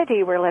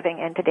humidity we're living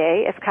in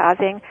today is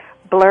causing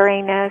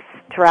blurriness,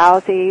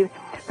 drowsy.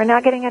 We're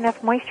not getting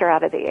enough moisture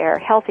out of the air,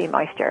 healthy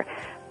moisture.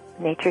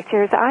 Nature's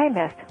Tears Eye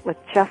Mist with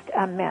just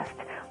a mist.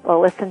 We'll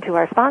listen to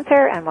our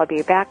sponsor, and we'll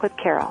be back with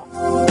Carol.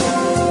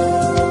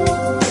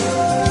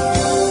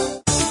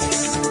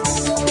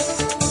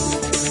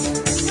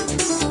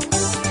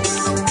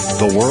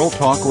 The World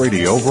Talk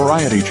Radio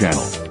Variety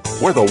Channel,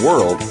 where the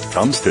world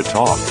comes to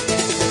talk.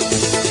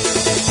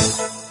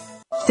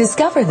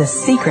 Discover the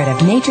secret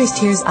of Nature's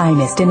Tears Eye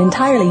Mist, an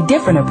entirely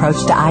different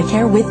approach to eye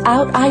care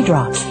without eye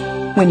drops.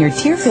 When your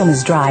tear film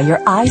is dry,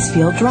 your eyes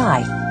feel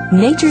dry.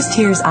 Nature's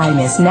Tears Eye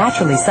Mist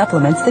naturally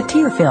supplements the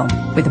tear film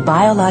with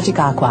Biologic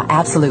Aqua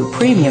Absolute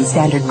Premium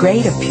Standard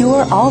Grade of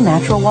pure,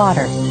 all-natural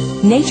water.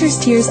 Nature's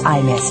Tears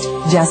Eye Mist,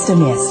 just a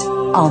mist.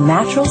 All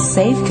natural,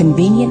 safe,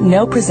 convenient,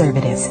 no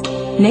preservatives.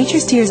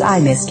 Nature's Tears Eye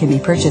Mist can be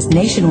purchased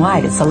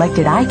nationwide at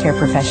selected eye care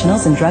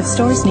professionals and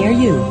drugstores near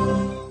you.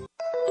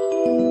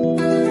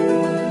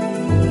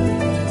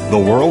 The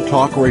World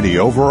Talk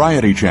Radio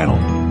Variety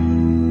Channel.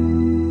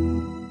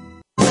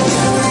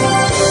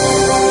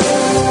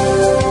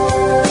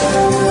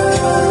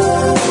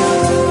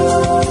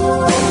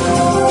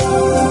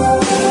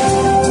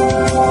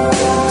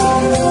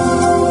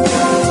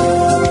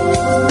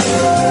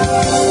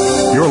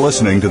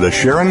 Listening to the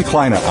Sharon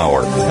Kleina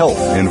Hour, Health,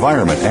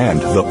 Environment,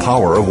 and the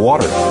Power of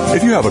Water.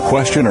 If you have a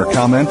question or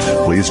comment,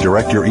 please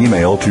direct your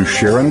email to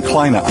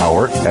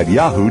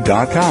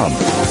SharonKleinaHour@yahoo.com.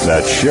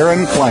 That's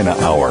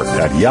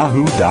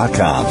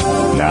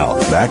SharonKleinaHour@yahoo.com. Now,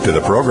 back to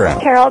the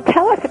program. Carol,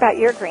 tell us about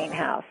your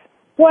greenhouse.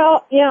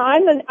 Well,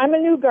 I'm a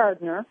new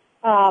gardener,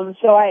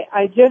 so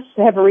I just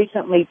have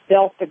recently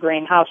built the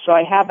greenhouse, so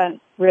I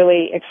haven't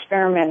really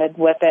experimented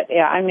with it.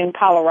 Yeah, I'm in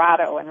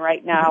Colorado, and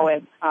right now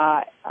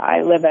I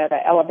live at an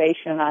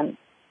elevation on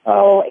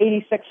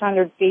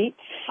 8,600 feet.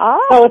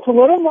 Oh. So it's a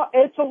little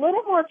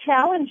more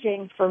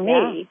challenging for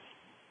me,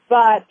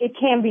 but it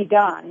can be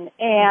done.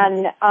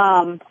 And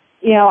I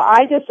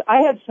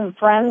had some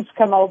friends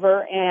come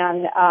over,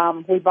 and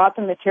we bought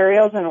the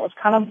materials, and it was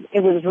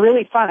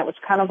really fun. It was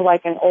kind of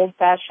like an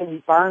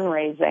old-fashioned barn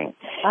raising.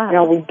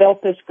 Ah. We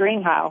built this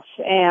greenhouse,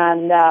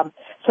 and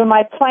so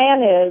my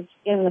plan is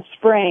in the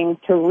spring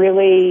to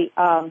really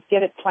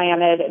get it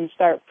planted and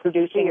start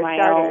producing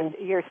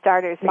your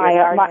starters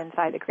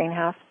inside the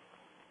greenhouse.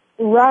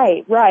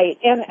 Right.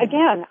 And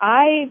again,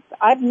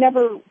 I've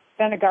never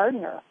been a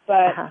gardener,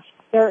 but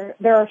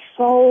there are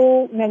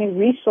so many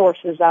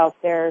resources out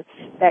there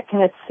that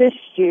can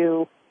assist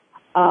you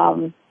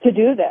to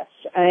do this,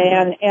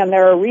 and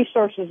there are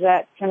resources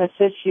that can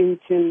assist you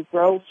to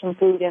grow some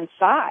food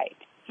inside.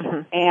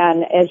 Mm-hmm.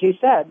 And as you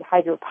said,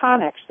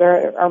 hydroponics,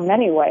 there are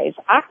many ways.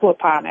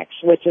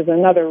 Aquaponics, which is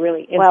another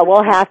really interesting Well,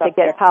 we'll have subject.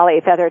 to get Polly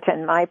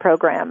Featherton, my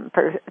program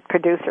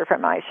producer for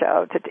my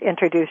show, to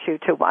introduce you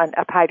to one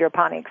of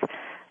hydroponics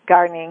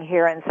gardening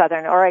here in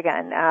Southern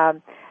Oregon.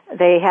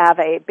 They have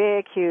a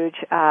big,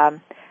 huge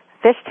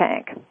fish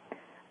tank,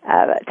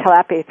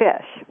 tilapia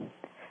fish.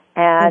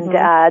 And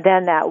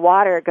then that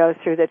water goes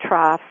through the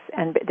troughs,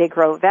 and they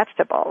grow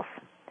vegetables.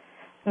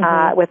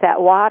 With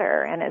that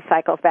water, and it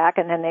cycles back,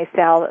 and then they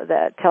sell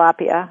the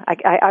tilapia.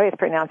 I always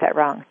pronounce that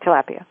wrong,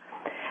 tilapia,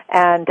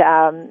 and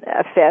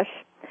a fish.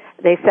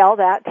 They sell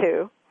that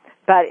too,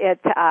 but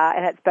it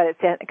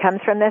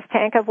comes from this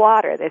tank of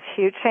water, this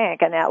huge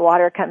tank, and that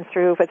water comes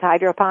through with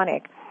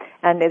hydroponic,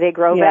 and they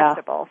grow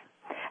vegetables.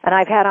 And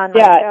I've had on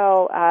my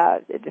show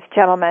this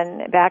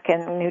gentleman back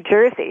in New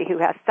Jersey who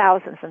has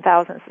thousands and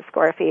thousands of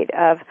square feet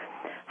of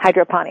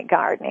hydroponic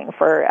gardening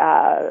for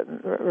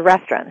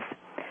restaurants,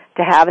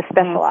 to have a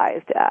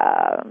specialized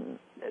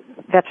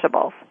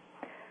vegetables,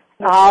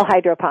 all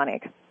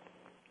hydroponic.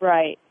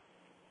 Right.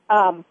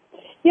 And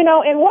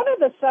one of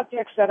the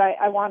subjects that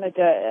I wanted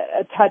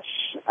to touch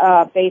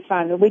base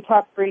on, we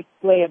talked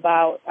briefly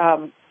about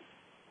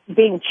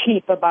being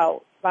cheap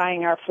about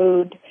buying our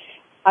food.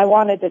 I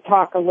wanted to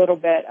talk a little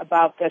bit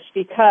about this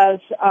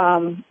because,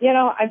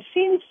 I've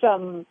seen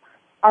some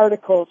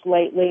articles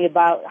lately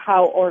about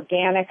how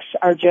organics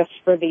are just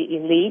for the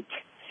elite.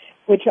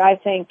 which I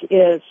think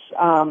is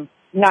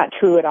not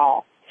true at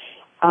all.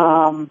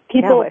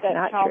 People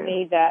that tell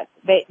me that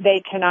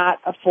they cannot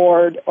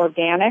afford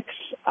organics,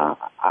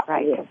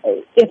 right.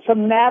 It's a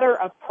matter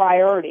of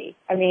priority.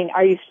 I mean,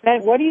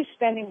 what are you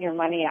spending your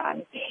money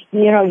on?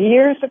 You know,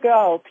 years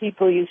ago,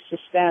 people used to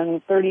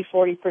spend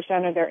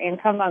 30-40% of their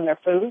income on their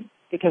food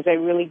because they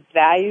really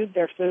valued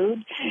their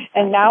food.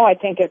 And now I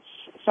think it's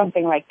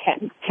something like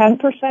 10%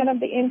 of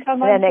the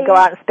income on food. And then they go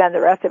out and spend the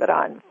rest of it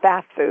on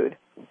fast food.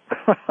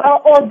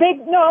 or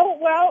big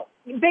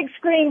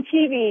screen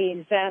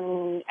TVs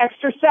and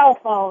extra cell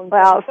phones.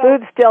 Well,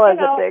 food still is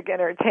a big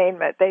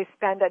entertainment. They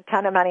spend a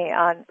ton of money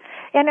on,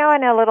 and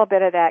a little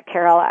bit of that,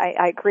 Carol,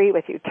 I agree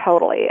with you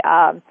totally.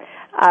 A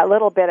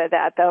little bit of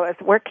that, though, is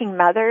working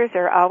mothers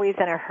are always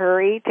in a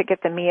hurry to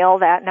get the meal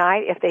that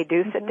night if they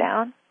do sit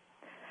down.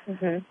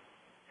 Mm-hmm.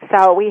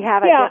 So we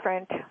have a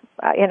different,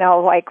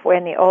 like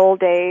when the old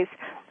days,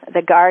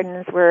 the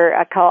gardens were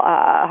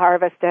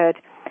harvested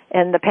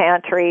in the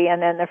pantry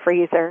and in the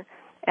freezer.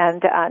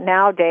 And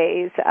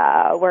nowadays,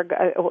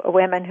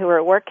 women who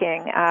are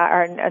working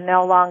are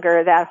no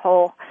longer that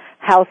whole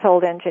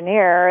household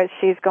engineer.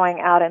 She's going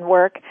out and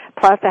work,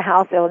 plus a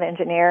household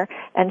engineer,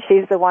 and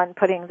she's the one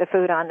putting the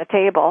food on the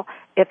table.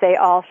 If they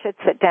all should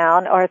sit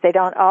down, or if they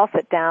don't all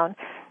sit down,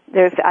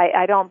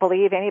 I don't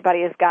believe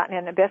anybody has gotten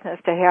in the business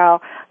to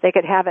how they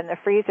could have in the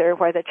freezer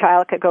where the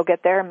child could go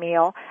get their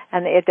meal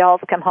and the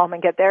adults come home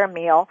and get their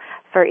meal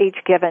for each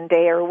given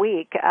day or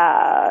week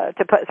to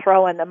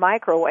throw in the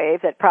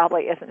microwave that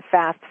probably isn't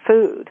fast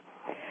food.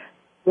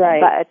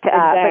 Right.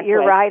 But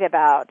you're right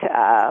about.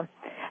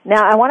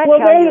 Now I want to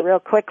tell you real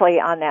quickly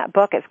on that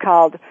book. It's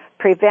called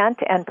Prevent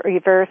and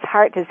Reverse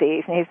Heart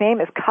Disease, and his name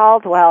is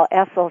Caldwell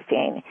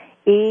Esselstyn.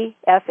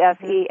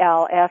 Esselstyn.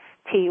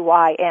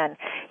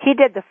 He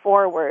did the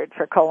foreword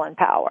for Colin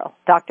Powell,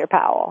 Dr.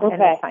 Powell, in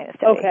the Finest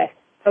Studies.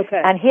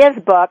 Okay. And his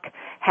book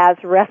has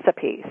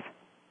recipes,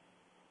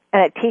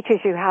 and it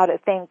teaches you how to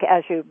think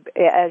as you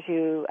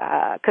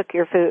cook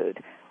your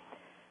food.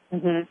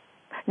 Mm-hmm.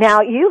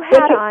 Now you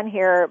had on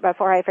here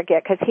before I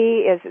forget, because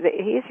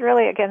he's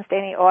really against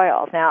any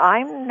oils. Now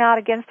I'm not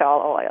against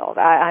all oils.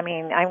 I'm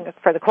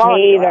for the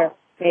quality. Neither.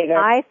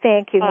 I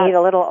think you need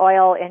a little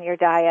oil in your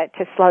diet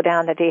to slow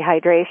down the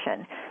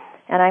dehydration.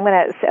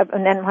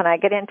 And then when I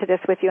get into this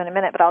with you in a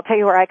minute, but I'll tell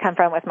you where I come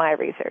from with my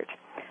research.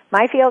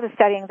 My field is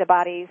studying the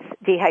body's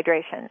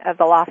dehydration of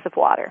the loss of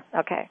water.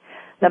 Okay.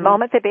 The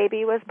moment the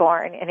baby was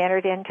born and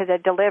entered into the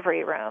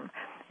delivery room,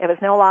 it was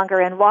no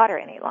longer in water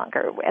any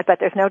longer. But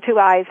there's no two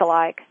eyes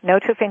alike, no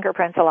two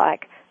fingerprints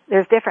alike.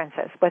 There's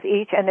differences with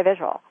each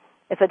individual.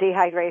 It's a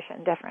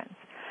dehydration difference.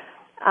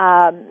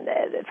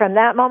 From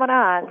that moment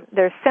on,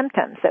 there's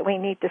symptoms that we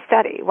need to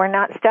study. We're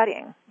not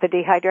studying the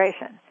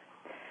dehydration.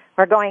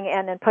 We're going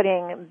in and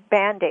putting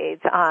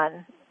Band-Aids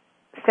on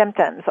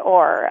symptoms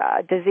or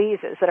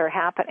diseases that are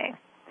happening.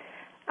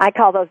 I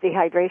call those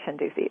dehydration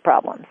disease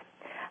problems.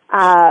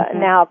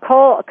 Now,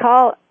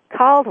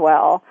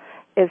 Caldwell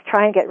is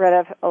trying to get rid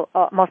of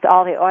almost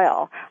all the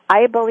oil.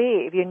 I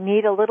believe you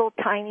need a little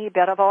tiny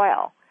bit of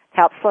oil to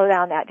help slow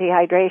down that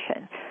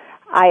dehydration.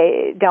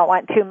 I don't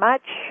want too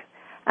much,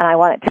 and I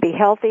want it to be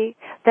healthy.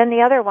 Then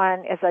the other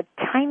one is a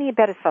tiny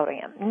bit of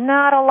sodium,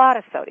 not a lot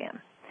of sodium.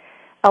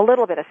 A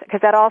little bit of,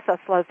 because that also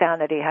slows down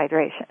the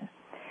dehydration.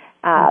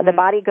 The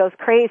body goes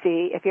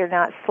crazy if you're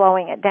not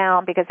slowing it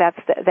down, because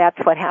that's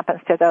what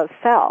happens to those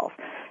cells.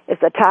 Is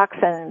the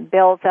toxin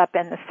builds up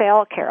in the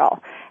cell,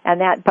 Carol,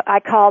 and I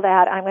call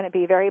that, I'm going to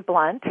be very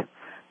blunt,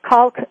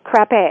 called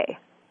crepe.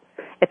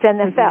 It's in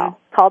the cell,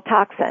 called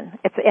toxin.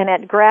 And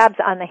it grabs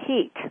on the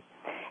heat.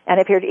 And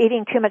if you're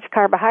eating too much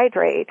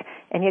carbohydrate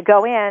and you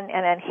go in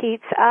and it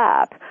heats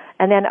up,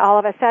 and then all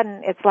of a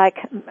sudden it's like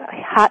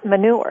hot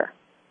manure.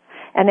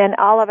 And then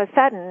all of a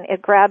sudden,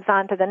 it grabs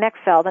onto the next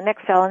cell, the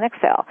next cell, the next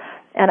cell.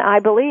 And I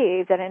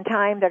believe that in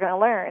time they're going to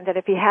learn that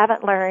if you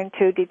haven't learned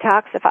to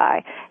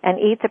detoxify and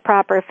eat the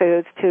proper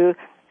foods to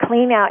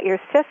clean out your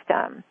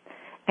system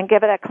and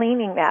give it a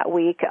cleaning that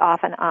week off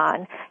and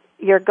on,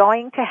 you're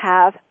going to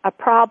have a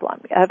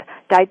problem of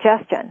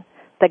digestion.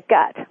 The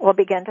gut will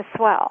begin to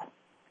swell.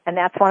 And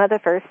that's one of the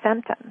first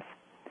symptoms,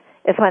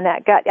 is when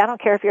that gut, I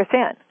don't care if you're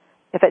thin,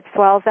 if it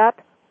swells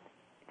up,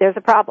 there's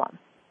a problem.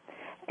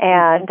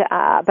 And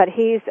but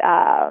he's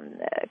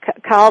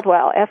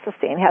Caldwell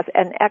Esselstyn has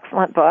an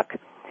excellent book.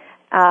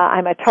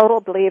 I'm a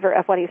total believer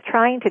of what he's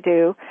trying to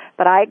do,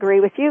 but I agree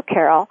with you,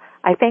 Carol.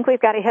 I think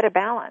we've got to hit a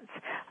balance.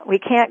 We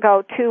can't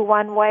go to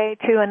one way,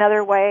 to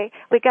another way.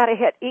 We've got to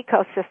hit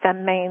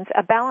ecosystem means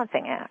a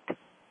balancing act.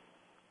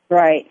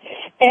 Right.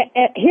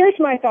 And here's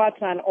my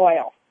thoughts on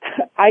oil.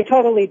 I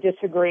totally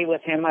disagree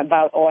with him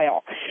about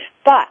oil,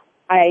 but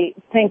I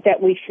think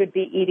that we should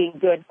be eating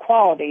good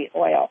quality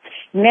oil.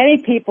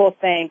 Many people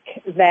think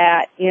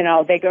that,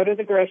 they go to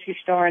the grocery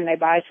store and they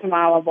buy some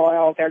olive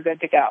oil, they're good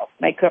to go.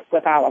 They cook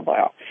with olive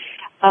oil.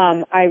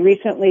 I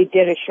recently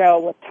did a show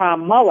with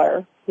Tom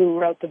Muller, who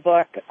wrote the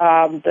book,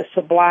 The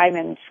Sublime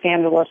and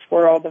Scandalous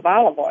World of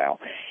Olive Oil.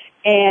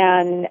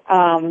 And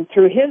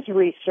through his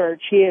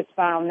research, he has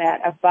found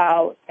that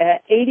about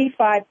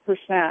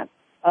 85%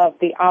 of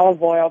the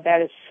olive oil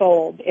that is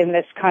sold in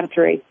this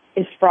country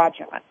is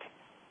fraudulent.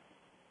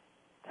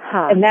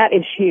 Huh. And that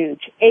is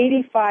huge.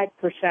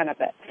 85%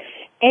 of it.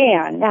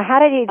 And now, how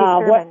did he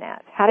determine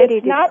that? How did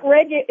it's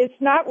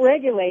not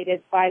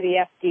regulated by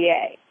the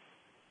FDA.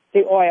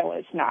 The oil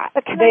is not.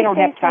 But can they I don't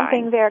say have time.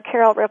 something there,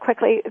 Carol, real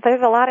quickly?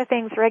 There's a lot of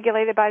things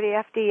regulated by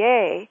the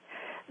FDA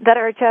that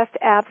are just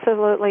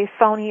absolutely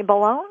phony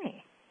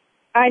baloney.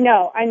 I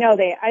know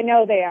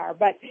they are,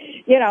 but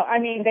I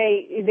mean,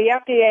 the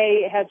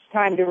FDA has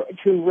time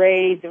to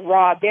raid the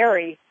raw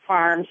dairy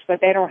farms,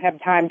 but they don't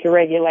have time to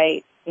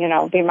regulate,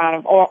 the amount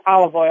of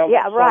olive oil.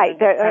 Yeah, right.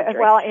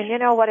 Well, and you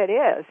know what it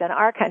is in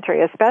our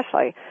country,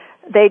 especially,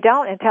 they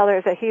don't until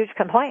there's a huge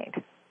complaint,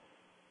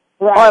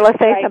 right? Or let's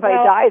say right. somebody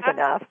dies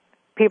enough.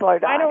 People are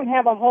dying. I don't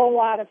have a whole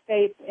lot of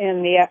faith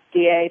in the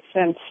FDA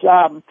since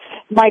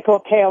Michael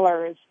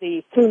Taylor is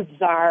the food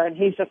czar, and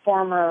he's a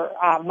former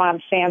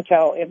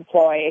Monsanto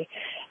employee.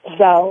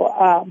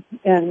 So,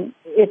 and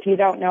if you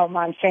don't know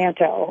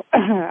Monsanto,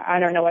 I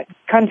don't know what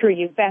country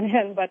you've been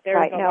in, but there's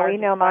right. No, we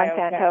know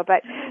Monsanto,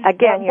 but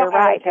again, you're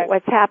right.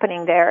 What's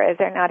happening there is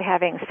they're not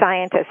having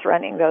scientists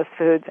running those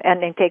foods,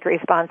 and they take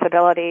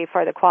responsibility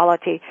for the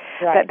quality.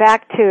 Right. But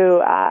back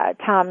to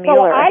Tom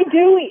Mueller.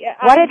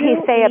 What did he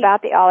say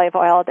about the olive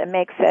oil that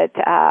makes it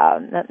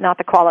not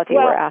the quality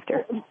we're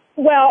after?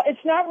 Well,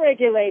 it's not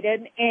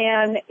regulated,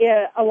 and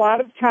a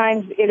lot of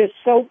times it is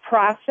so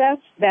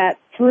processed that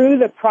through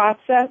the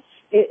process,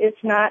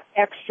 it's not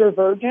extra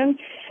virgin.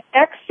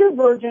 Extra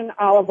virgin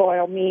olive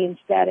oil means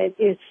that it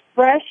is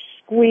fresh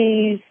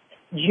squeezed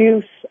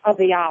juice of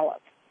the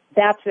olive.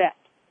 That's it.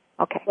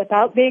 Okay.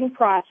 Without being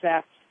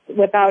processed,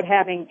 without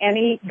having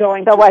any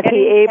going. So was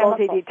he able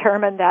to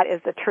determine that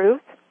is the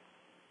truth?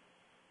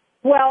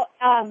 Well,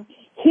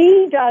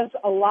 he does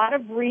a lot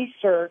of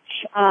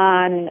research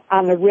on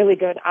the really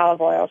good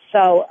olive oil.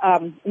 So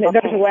there's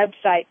a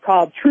website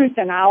called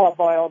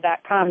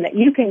truthinoliveoil.com that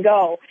you can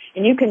go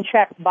and you can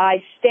check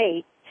by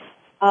state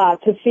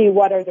to see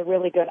what are the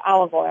really good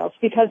olive oils.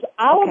 Because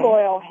olive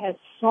oil has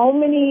so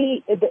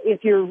many,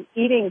 if you're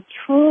eating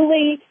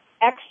truly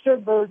extra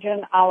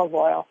virgin olive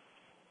oil,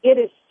 it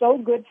is so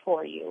good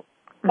for you.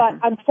 But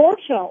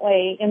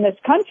unfortunately, in this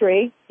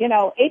country,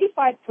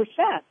 85%,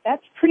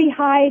 that's pretty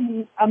high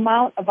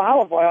amount of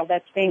olive oil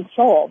that's being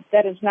sold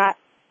that is not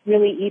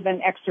really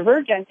even extra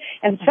virgin.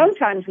 And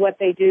sometimes what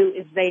they do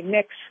is they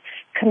mix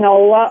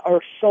canola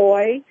or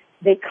soy,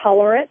 they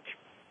color it,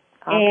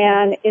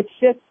 and it's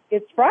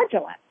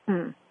fraudulent.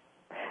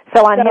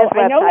 So on his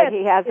website,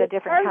 he has the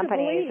different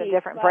companies and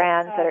different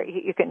brands that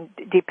you can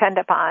depend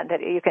upon,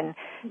 that you can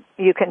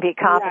be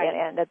confident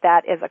in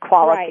that is a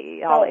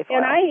quality olive oil.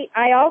 And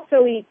I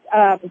also eat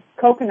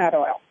coconut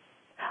oil.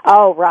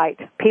 Oh, right.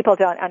 People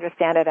don't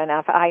understand it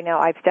enough. I know.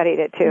 I've studied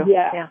it too.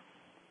 Yeah,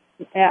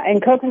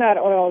 and coconut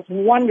oil is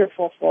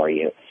wonderful for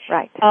you.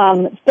 Right.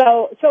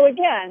 So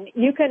again,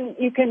 you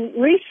can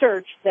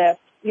research this.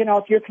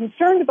 If you're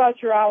concerned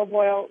about your olive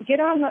oil,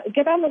 get on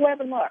the web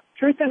and look.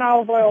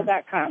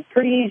 Truthinoliveoil.com.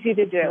 Pretty easy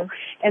to do.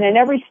 And in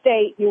every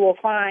state you will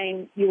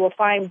find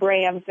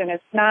brands, and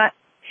it's not,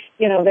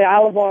 the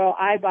olive oil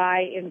I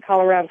buy in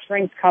Colorado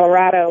Springs,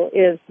 Colorado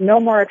is no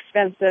more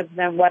expensive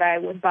than what I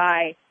would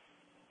buy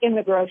in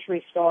the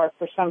grocery store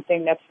for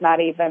something that's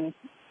not even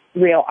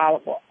real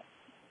olive oil.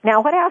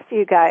 Now, what else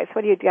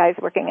what are you guys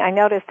working? I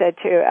noticed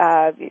that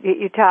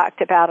you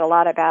talked about a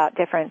lot about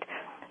different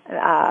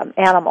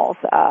animals,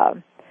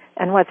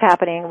 and what's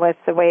happening with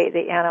the way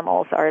the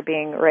animals are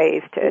being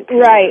raised.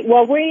 Right.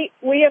 Well, we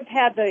have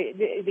had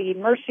the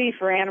Mercy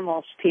for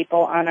Animals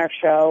people on our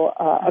show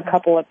a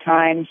couple of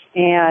times,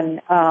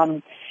 and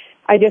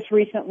I just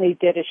recently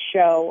did a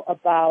show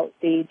about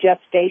the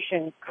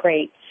gestation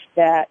crates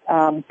that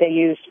they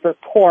use for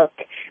pork,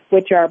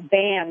 which are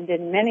banned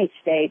in many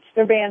states.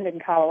 They're banned in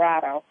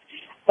Colorado,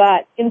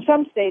 but in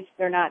some states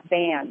they're not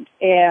banned,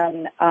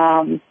 and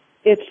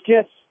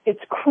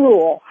it's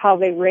cruel how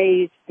they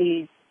raise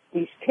these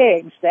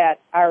pigs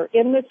that are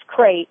in this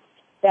crate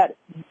that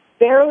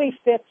barely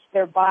fits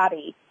their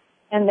body,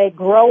 and they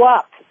grow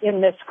up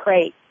in this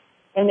crate,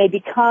 and they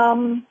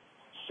become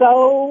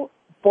so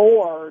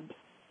bored,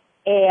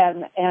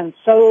 and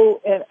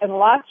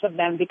lots of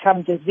them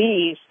become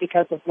diseased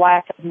because of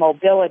lack of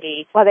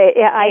mobility. Well,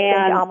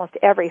 I think almost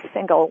every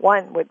single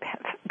one would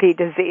be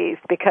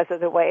diseased because of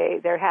the way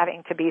they're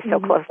having to be so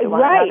close to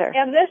one another.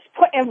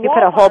 And you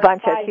put a whole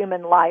bunch of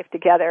human life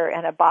together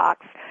in a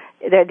box,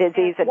 their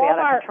disease would be out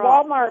of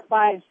control. Walmart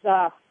buys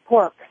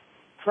pork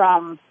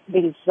from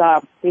these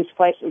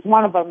places.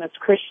 One of them is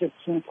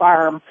Christensen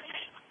Farm,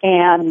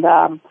 and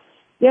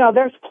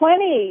there's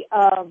plenty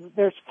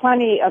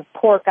of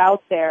pork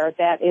out there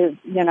that is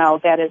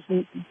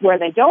where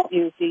they don't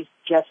use these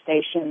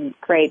gestation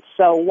crates.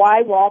 So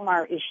why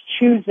Walmart is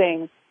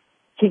choosing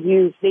to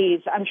use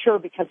these, I'm sure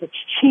because it's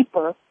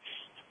cheaper.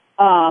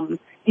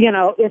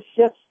 It's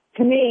just,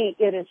 to me,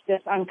 it is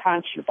just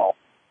unconscionable.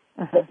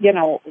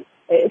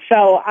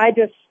 So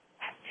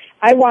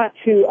I want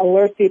to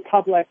alert the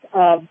public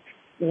of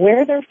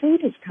where their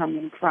food is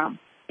coming from,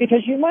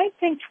 because you might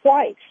think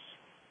twice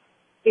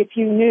if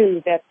you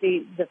knew that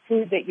the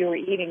food that you were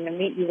eating, the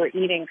meat you were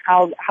eating,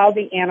 how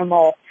the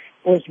animal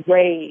was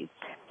raised.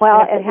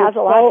 Well, it has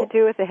a lot to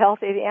do with the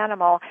health of the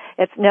animal.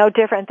 It's no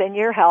different than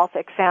your health.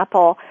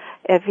 Example,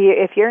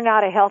 if you're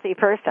not a healthy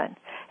person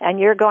and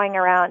you're going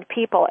around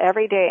people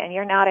every day and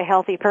you're not a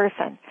healthy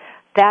person,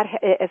 that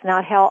is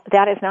not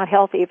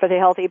healthy for the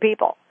healthy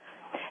people.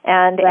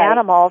 And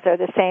animals are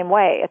the same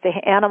way. If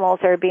the animals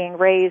are being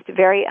raised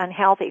very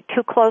unhealthy,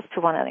 too close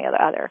to one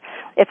another,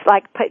 it's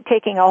like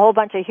taking a whole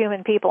bunch of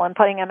human people and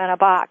putting them in a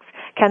box.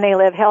 Can they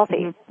live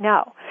healthy? Mm-hmm.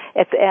 No.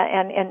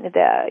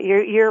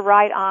 You're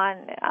right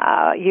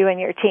on, you and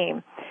your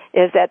team,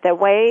 is that the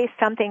way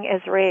something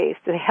is raised,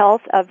 the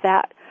health of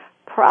that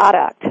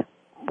product,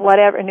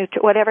 whatever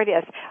it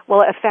is,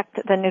 will affect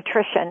the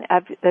nutrition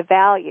of the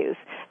values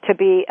to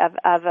be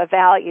of a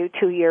value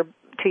to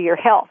your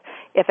health.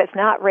 If it's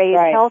not raised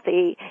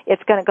healthy,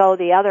 it's going to go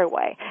the other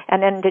way.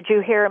 And then did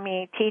you hear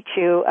me teach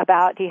you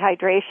about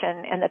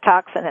dehydration and the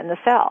toxin in the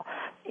cell?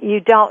 You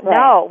don't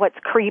know what's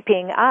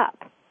creeping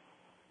up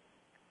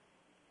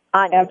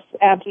on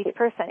each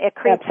person. It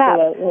creeps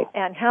up.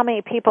 And how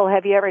many people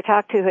have you ever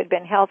talked to who had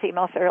been healthy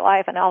most of their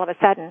life and all of a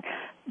sudden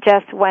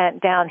just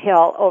went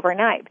downhill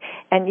overnight?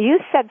 And you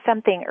said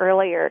something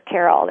earlier,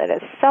 Carol, that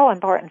is so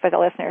important for the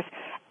listeners,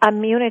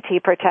 immunity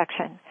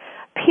protection.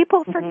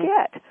 People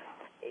forget.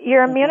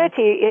 Your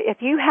immunity,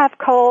 if you have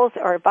colds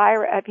or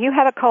if you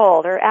have a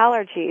cold or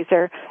allergies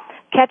or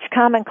catch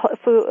common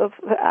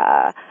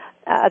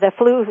the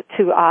flu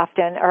too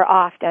often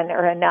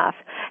or enough,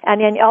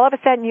 and then all of a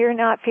sudden you're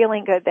not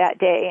feeling good that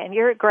day and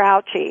you're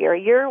grouchy or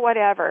you're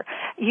whatever,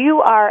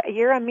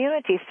 your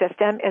immunity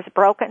system is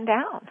broken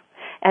down.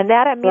 And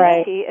that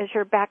immunity is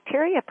your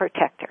bacteria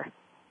protector.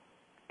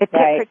 It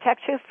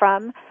protects you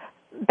from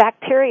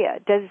bacteria,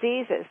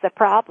 diseases, the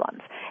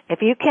problems.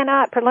 If you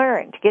cannot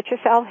learn to get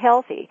yourself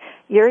healthy,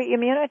 your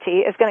immunity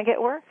is going to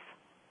get worse.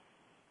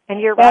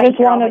 And you're right,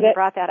 Carol, when you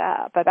brought that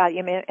up about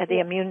the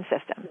immune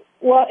system.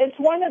 Well, it's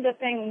one of the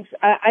things,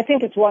 I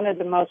think it's one of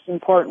the most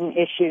important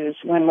issues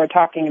when we're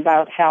talking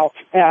about health,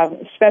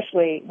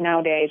 especially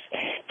nowadays,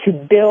 to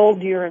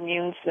build your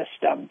immune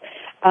system,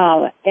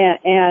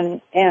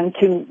 and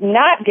to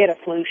not get a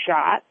flu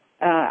shot.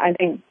 I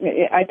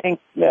think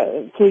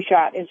the flu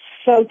shot is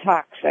so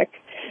toxic.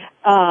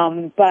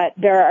 But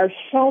there are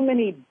so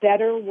many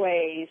better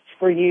ways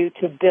for you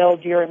to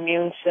build your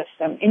immune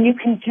system. And you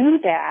can do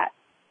that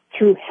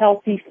through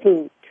healthy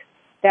food.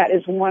 That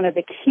is one of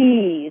the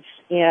keys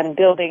in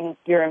building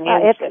your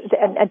immune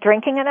system.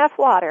 Drinking enough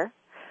water.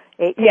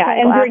 And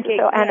drinking.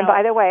 And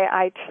by the way,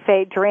 I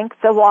say drink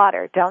the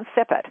water. Don't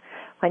sip it.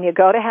 When you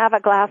go to have a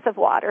glass of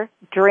water,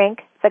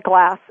 drink the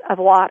glass of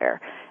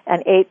water.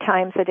 And 8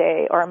 times a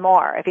day or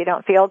more. If you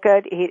don't feel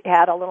good,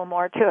 add a little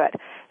more to it.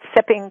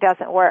 Sipping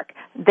doesn't work.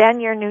 Then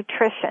your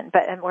nutrition,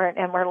 and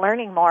we're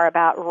learning more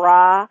about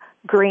raw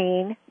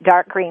green,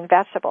 dark green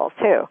vegetables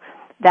too.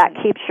 That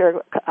keeps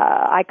your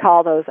I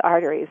call those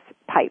arteries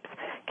pipes,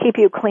 keep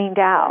you cleaned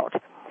out.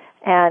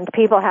 And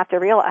people have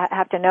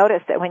to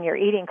notice that when you're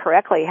eating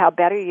correctly, how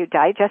better you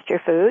digest your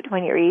food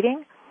when you're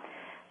eating.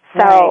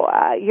 So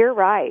you're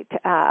right.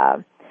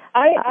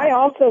 I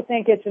also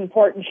think it's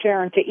important,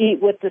 Sharon, to eat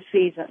with the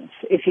seasons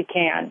if you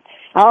can.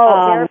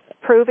 They're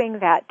proving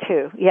that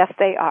too. Yes,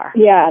 they are.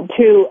 Yeah, in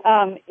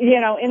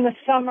the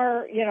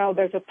summer,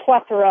 there's a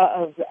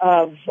plethora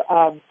of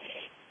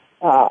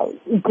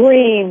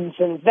greens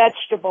and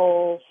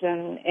vegetables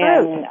and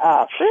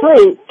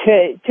fruit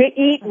to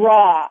eat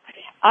raw.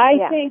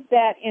 I think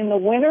that in the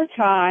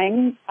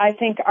wintertime, I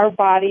think our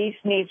bodies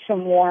need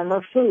some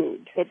warmer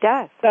food. It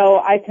does. So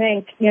I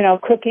think,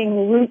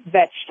 cooking root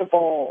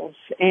vegetables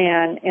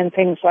and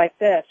things like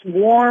this,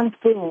 warm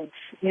foods,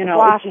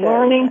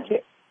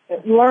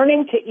 it's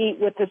learning to eat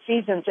with the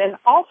seasons. And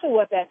also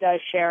what that does,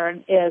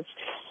 Sharon, is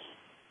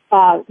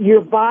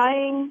you're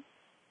buying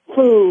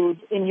food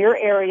in your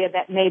area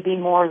that may be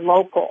more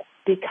local,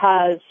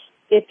 because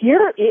if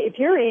you're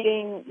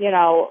eating,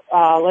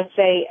 let's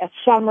say a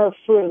summer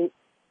fruit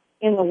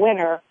in the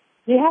winter,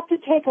 you have to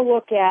take a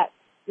look at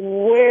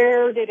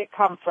where did it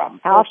come from.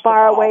 How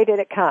far away did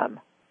it come?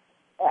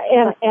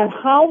 And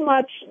how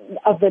much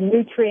of the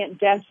nutrient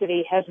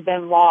density has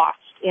been lost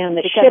in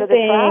the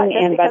shipping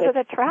and by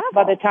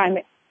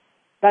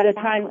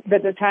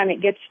the time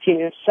it gets to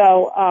you.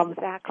 So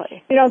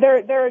exactly.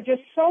 There are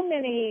just so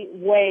many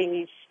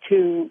ways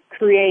to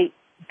create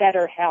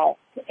better health.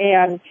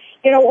 And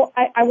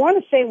I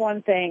want to say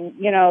one thing,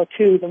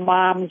 to the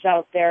moms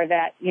out there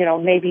that,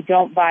 maybe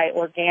don't buy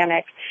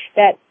organic,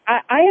 that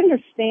I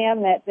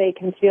understand that they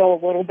can feel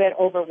a little bit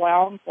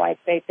overwhelmed, like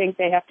they think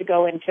they have to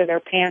go into their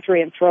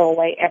pantry and throw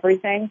away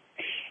everything.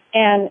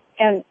 And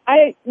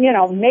I,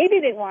 maybe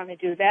they want to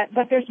do that,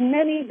 but there's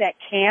many that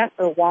can't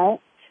or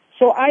won't.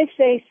 So I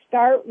say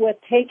start with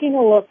taking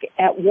a look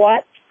at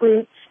what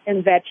fruits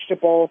and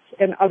vegetables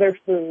and other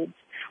foods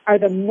are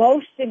the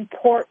most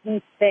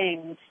important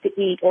things to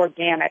eat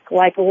organic,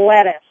 like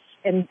lettuce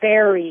and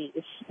berries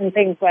and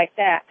things like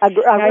that.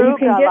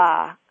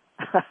 Arugula.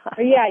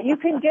 Yeah, you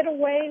can get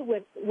away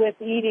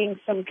with eating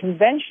some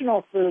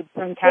conventional food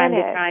from time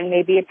to time,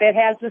 maybe if it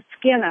has a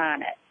skin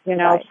on it,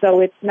 Right.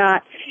 so it's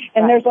not,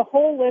 and there's a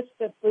whole list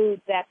of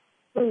foods that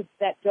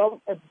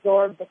don't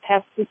absorb the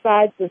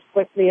pesticides as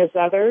quickly as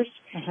others.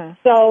 Mm-hmm.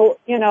 So,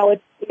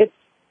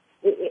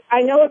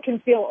 I know it can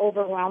feel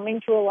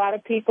overwhelming to a lot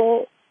of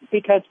people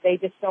because they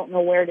just don't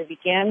know where to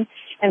begin.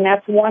 And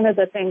that's one of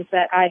the things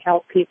that I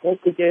help people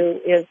to do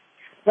is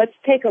let's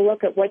take a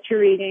look at what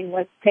you're eating.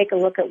 Let's take a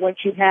look at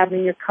what you have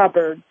in your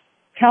cupboard.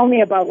 Tell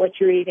me about what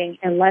you're eating,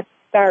 and let's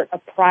start a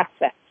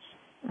process.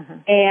 Mm-hmm.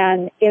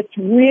 And it's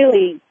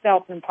really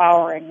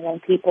self-empowering when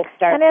people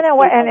start. And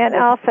then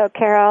also,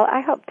 Carol,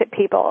 I hope that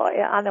people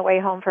on the way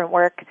home from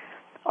work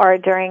or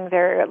during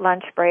their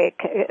lunch break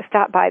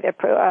stop by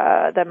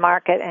the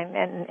market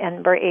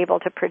and were able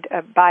to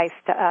buy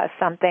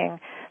something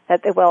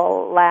that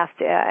will last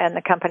in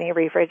the company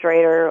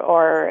refrigerator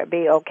or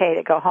be okay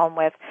to go home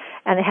with,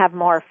 and have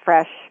more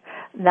fresh,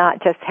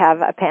 not just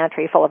have a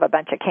pantry full of a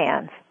bunch of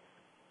cans.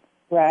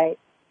 Right.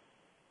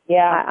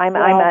 Yeah.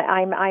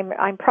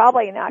 I'm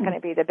probably not going to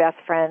be the best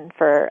friend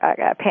for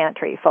a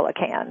pantry full of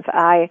cans.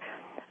 I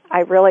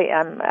really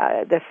am.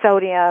 The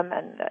sodium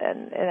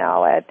and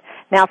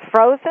now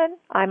frozen,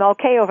 I'm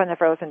okay over in the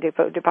frozen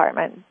food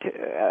department,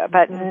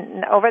 but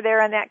over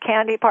there in that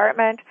candy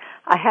department,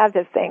 I have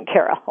this thing,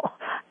 Carol.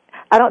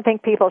 I don't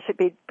think people should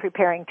be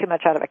preparing too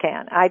much out of a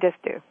can. I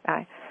just do.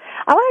 I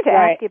wanted to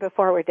ask you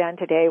before we're done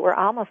today. We're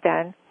almost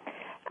done.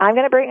 I'm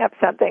going to bring up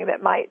something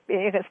that might,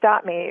 you can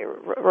stop me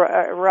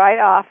right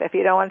off if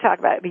you don't want to talk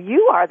about it. But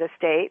you are the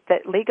state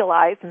that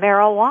legalized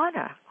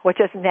marijuana, which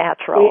is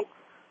natural.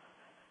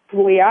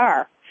 We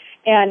are.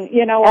 And,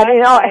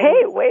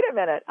 hey, wait a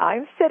minute.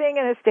 I'm sitting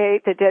in a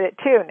state that did it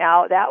too.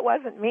 Now, that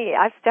wasn't me.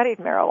 I've studied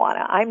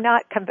marijuana. I'm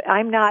not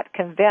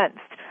convinced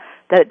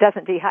that it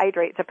doesn't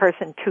dehydrate the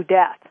person to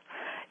death.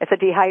 It's a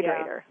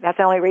dehydrator. Yeah. That's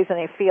the only reason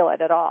they feel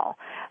it at all.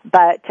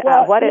 But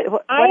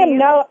I am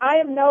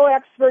no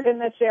expert in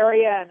this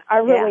area, and I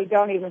really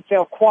don't even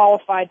feel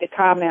qualified to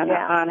comment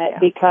on it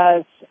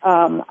because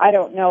I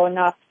don't know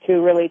enough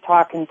to really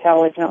talk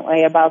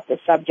intelligently about the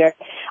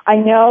subject. I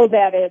know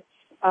that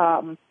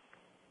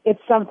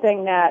it's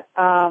something that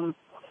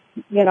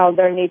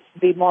there needs to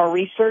be more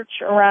research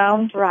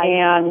around, right?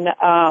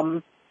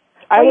 And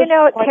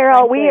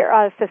Carol, we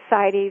are a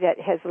society that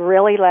has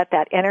really let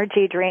that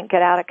energy drink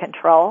get out of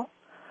control.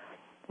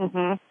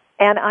 Mm-hmm.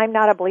 And I'm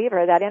not a believer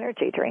of that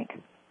energy drink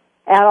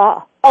at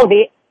all.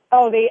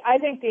 I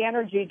think the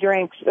energy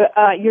drinks,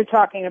 you're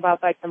talking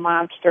about like the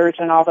Monsters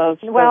and all those.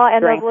 Well, those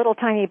and drinks. those little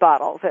tiny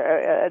bottles, the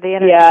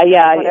energy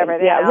drinks,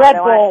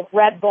 whatever.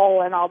 Red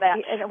Bull and all that.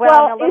 And the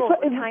little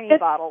tiny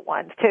bottle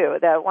ones too,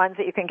 the ones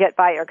that you can get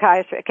by your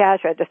cash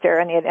register.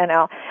 And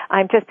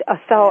I'm just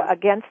so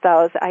against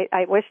those.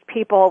 I wish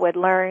people would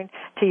learn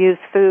to use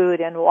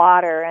food and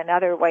water and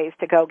other ways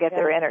to go get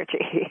their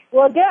energy.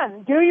 Well,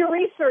 again, do your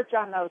research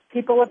on those.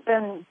 People have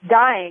been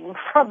dying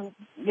from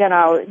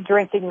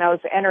drinking those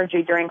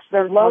energy drinks.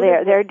 They're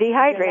loaded. They're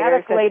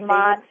dehydrators.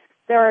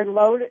 They're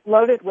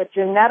loaded with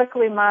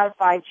genetically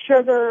modified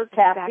sugar,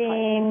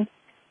 caffeine,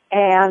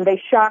 and they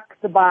shock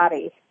the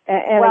body.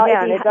 And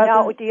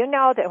do you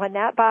know that when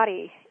that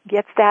body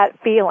gets that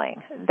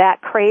feeling,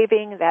 that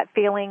craving, that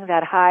feeling,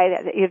 that high,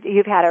 that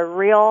you've had a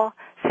real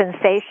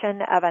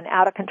sensation of an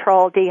out of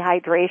control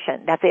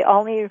dehydration? That's the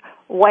only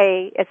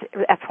way.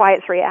 That's why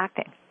it's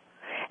reacting.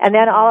 And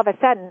then all of a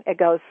sudden it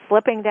goes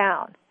slipping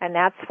down, and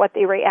that's what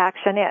the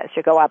reaction is.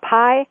 You go up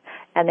high,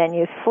 and then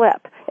you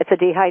slip. It's a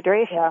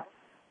dehydration.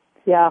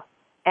 Yeah.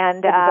 And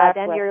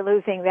exactly. Then you're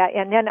losing that,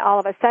 and then all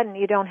of a sudden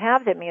you don't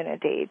have the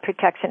immunity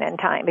protection in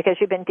time because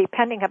you've been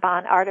depending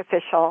upon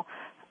artificial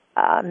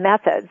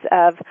methods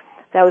of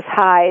those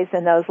highs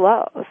and those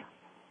lows.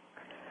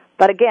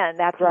 But again,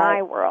 that's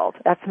my world.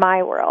 That's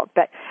my world.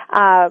 But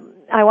I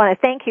want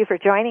to thank you for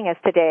joining us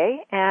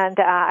today, and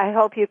I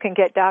hope you can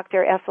get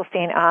Dr.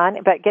 Esselstyn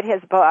on, but get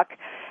his book,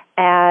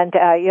 and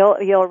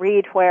you'll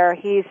read where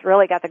he's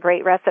really got the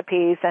great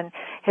recipes, and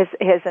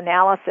his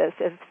analysis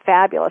is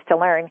fabulous to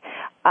learn.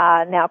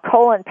 Now,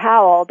 Colin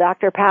Powell,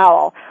 Dr.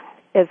 Powell,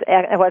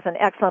 was an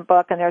excellent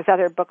book, and there's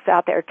other books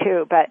out there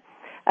too, but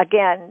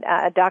again,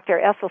 Dr.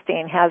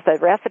 Esselstyn has the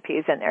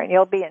recipes in there, and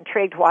you'll be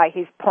intrigued why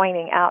he's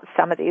pointing out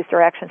some of these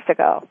directions to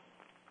go.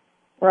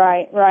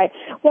 Right.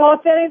 Well,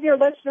 if any of your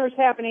listeners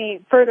have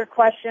any further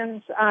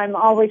questions, I'm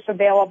always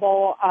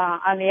available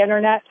on the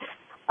Internet,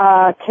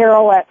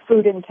 Carol at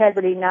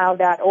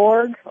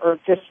foodintegritynow.org, or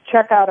just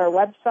check out our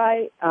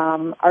website.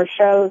 Our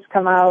shows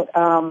come out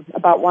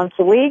about once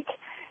a week.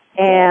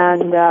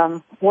 And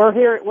we're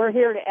here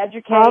to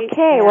educate.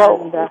 Okay,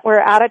 we're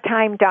out of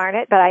time, darn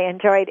it, but I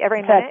enjoyed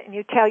every minute. And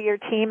you tell your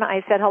team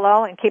I said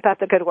hello and keep up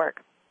the good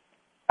work.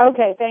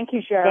 Okay, thank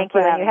you, Sharon. Thank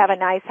you, and you have a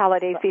nice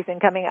holiday season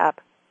coming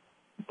up.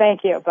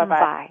 Thank you. Bye-bye.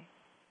 Bye.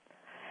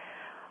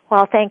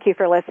 Well, thank you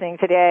for listening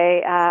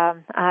today.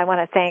 I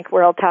want to thank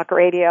World Talk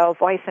Radio,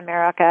 Voice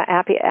America,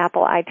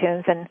 Apple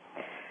iTunes, and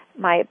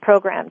my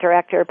program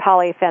director,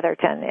 Polly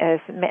Featherton,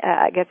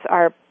 gets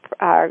our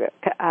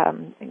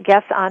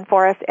guests on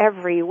for us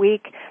every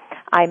week.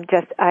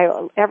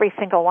 Every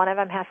single one of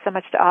them has so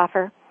much to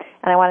offer.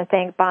 And I want to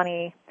thank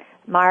Bonnie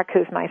Mark,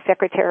 who's my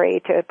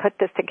secretary, to put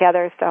this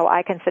together so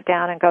I can sit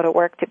down and go to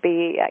work to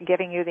be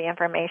giving you the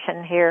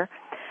information here.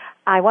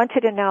 I want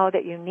you to know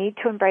that you need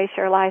to embrace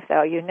your life,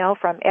 though. You know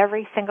from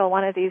every single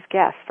one of these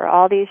guests for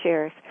all these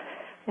years,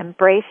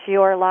 embrace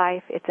your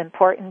life. It's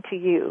important to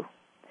you.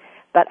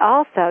 But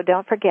also,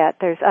 don't forget,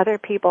 there's other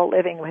people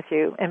living with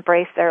you.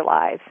 Embrace their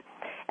lives,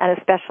 and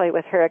especially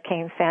with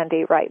Hurricane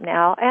Sandy right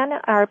now, and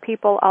our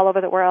people all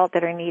over the world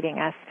that are needing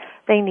us.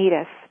 They need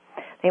us.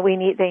 They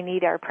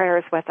need our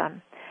prayers with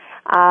them.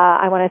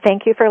 I want to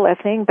thank you for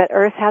listening, but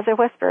Earth has a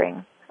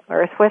whispering.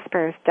 Earth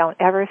whispers, don't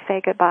ever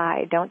say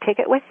goodbye. Don't take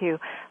it with you.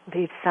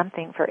 Leave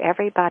something for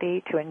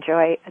everybody to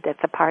enjoy that's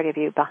a part of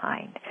you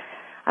behind.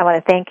 I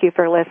want to thank you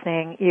for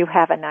listening. You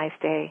have a nice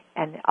day,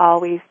 and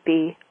always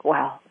be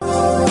well.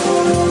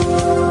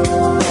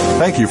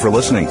 Thank you for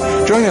listening.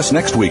 Join us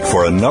next week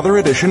for another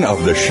edition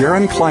of the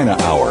Sharon Kleina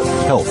Hour,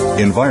 Health,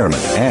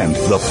 Environment, and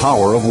the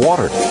Power of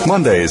Water.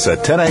 Mondays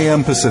at 10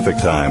 a.m. Pacific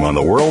Time on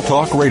the World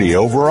Talk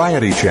Radio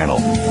Variety Channel.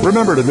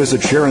 Remember to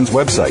visit Sharon's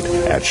website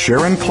at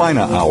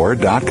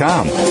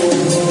SharonKleinaHour.com.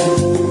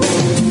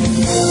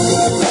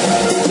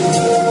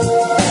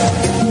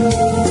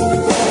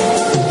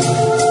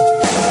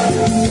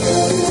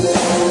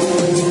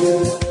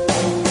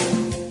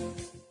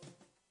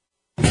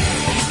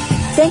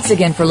 Thanks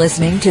again for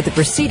listening to the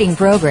preceding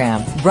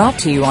program brought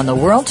to you on the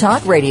World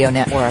Talk Radio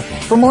Network.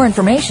 For more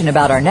information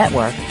about our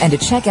network and to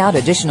check out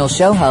additional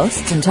show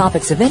hosts and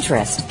topics of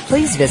interest,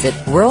 please visit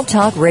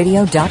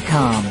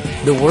worldtalkradio.com.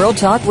 The World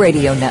Talk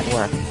Radio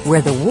Network,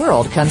 where the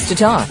world comes to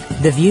talk.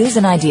 The views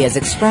and ideas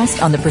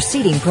expressed on the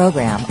preceding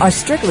program are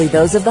strictly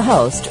those of the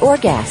host or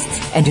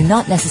guests and do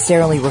not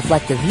necessarily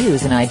reflect the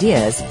views and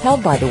ideas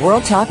held by the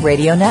World Talk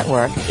Radio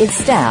Network, its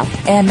staff,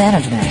 and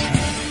management.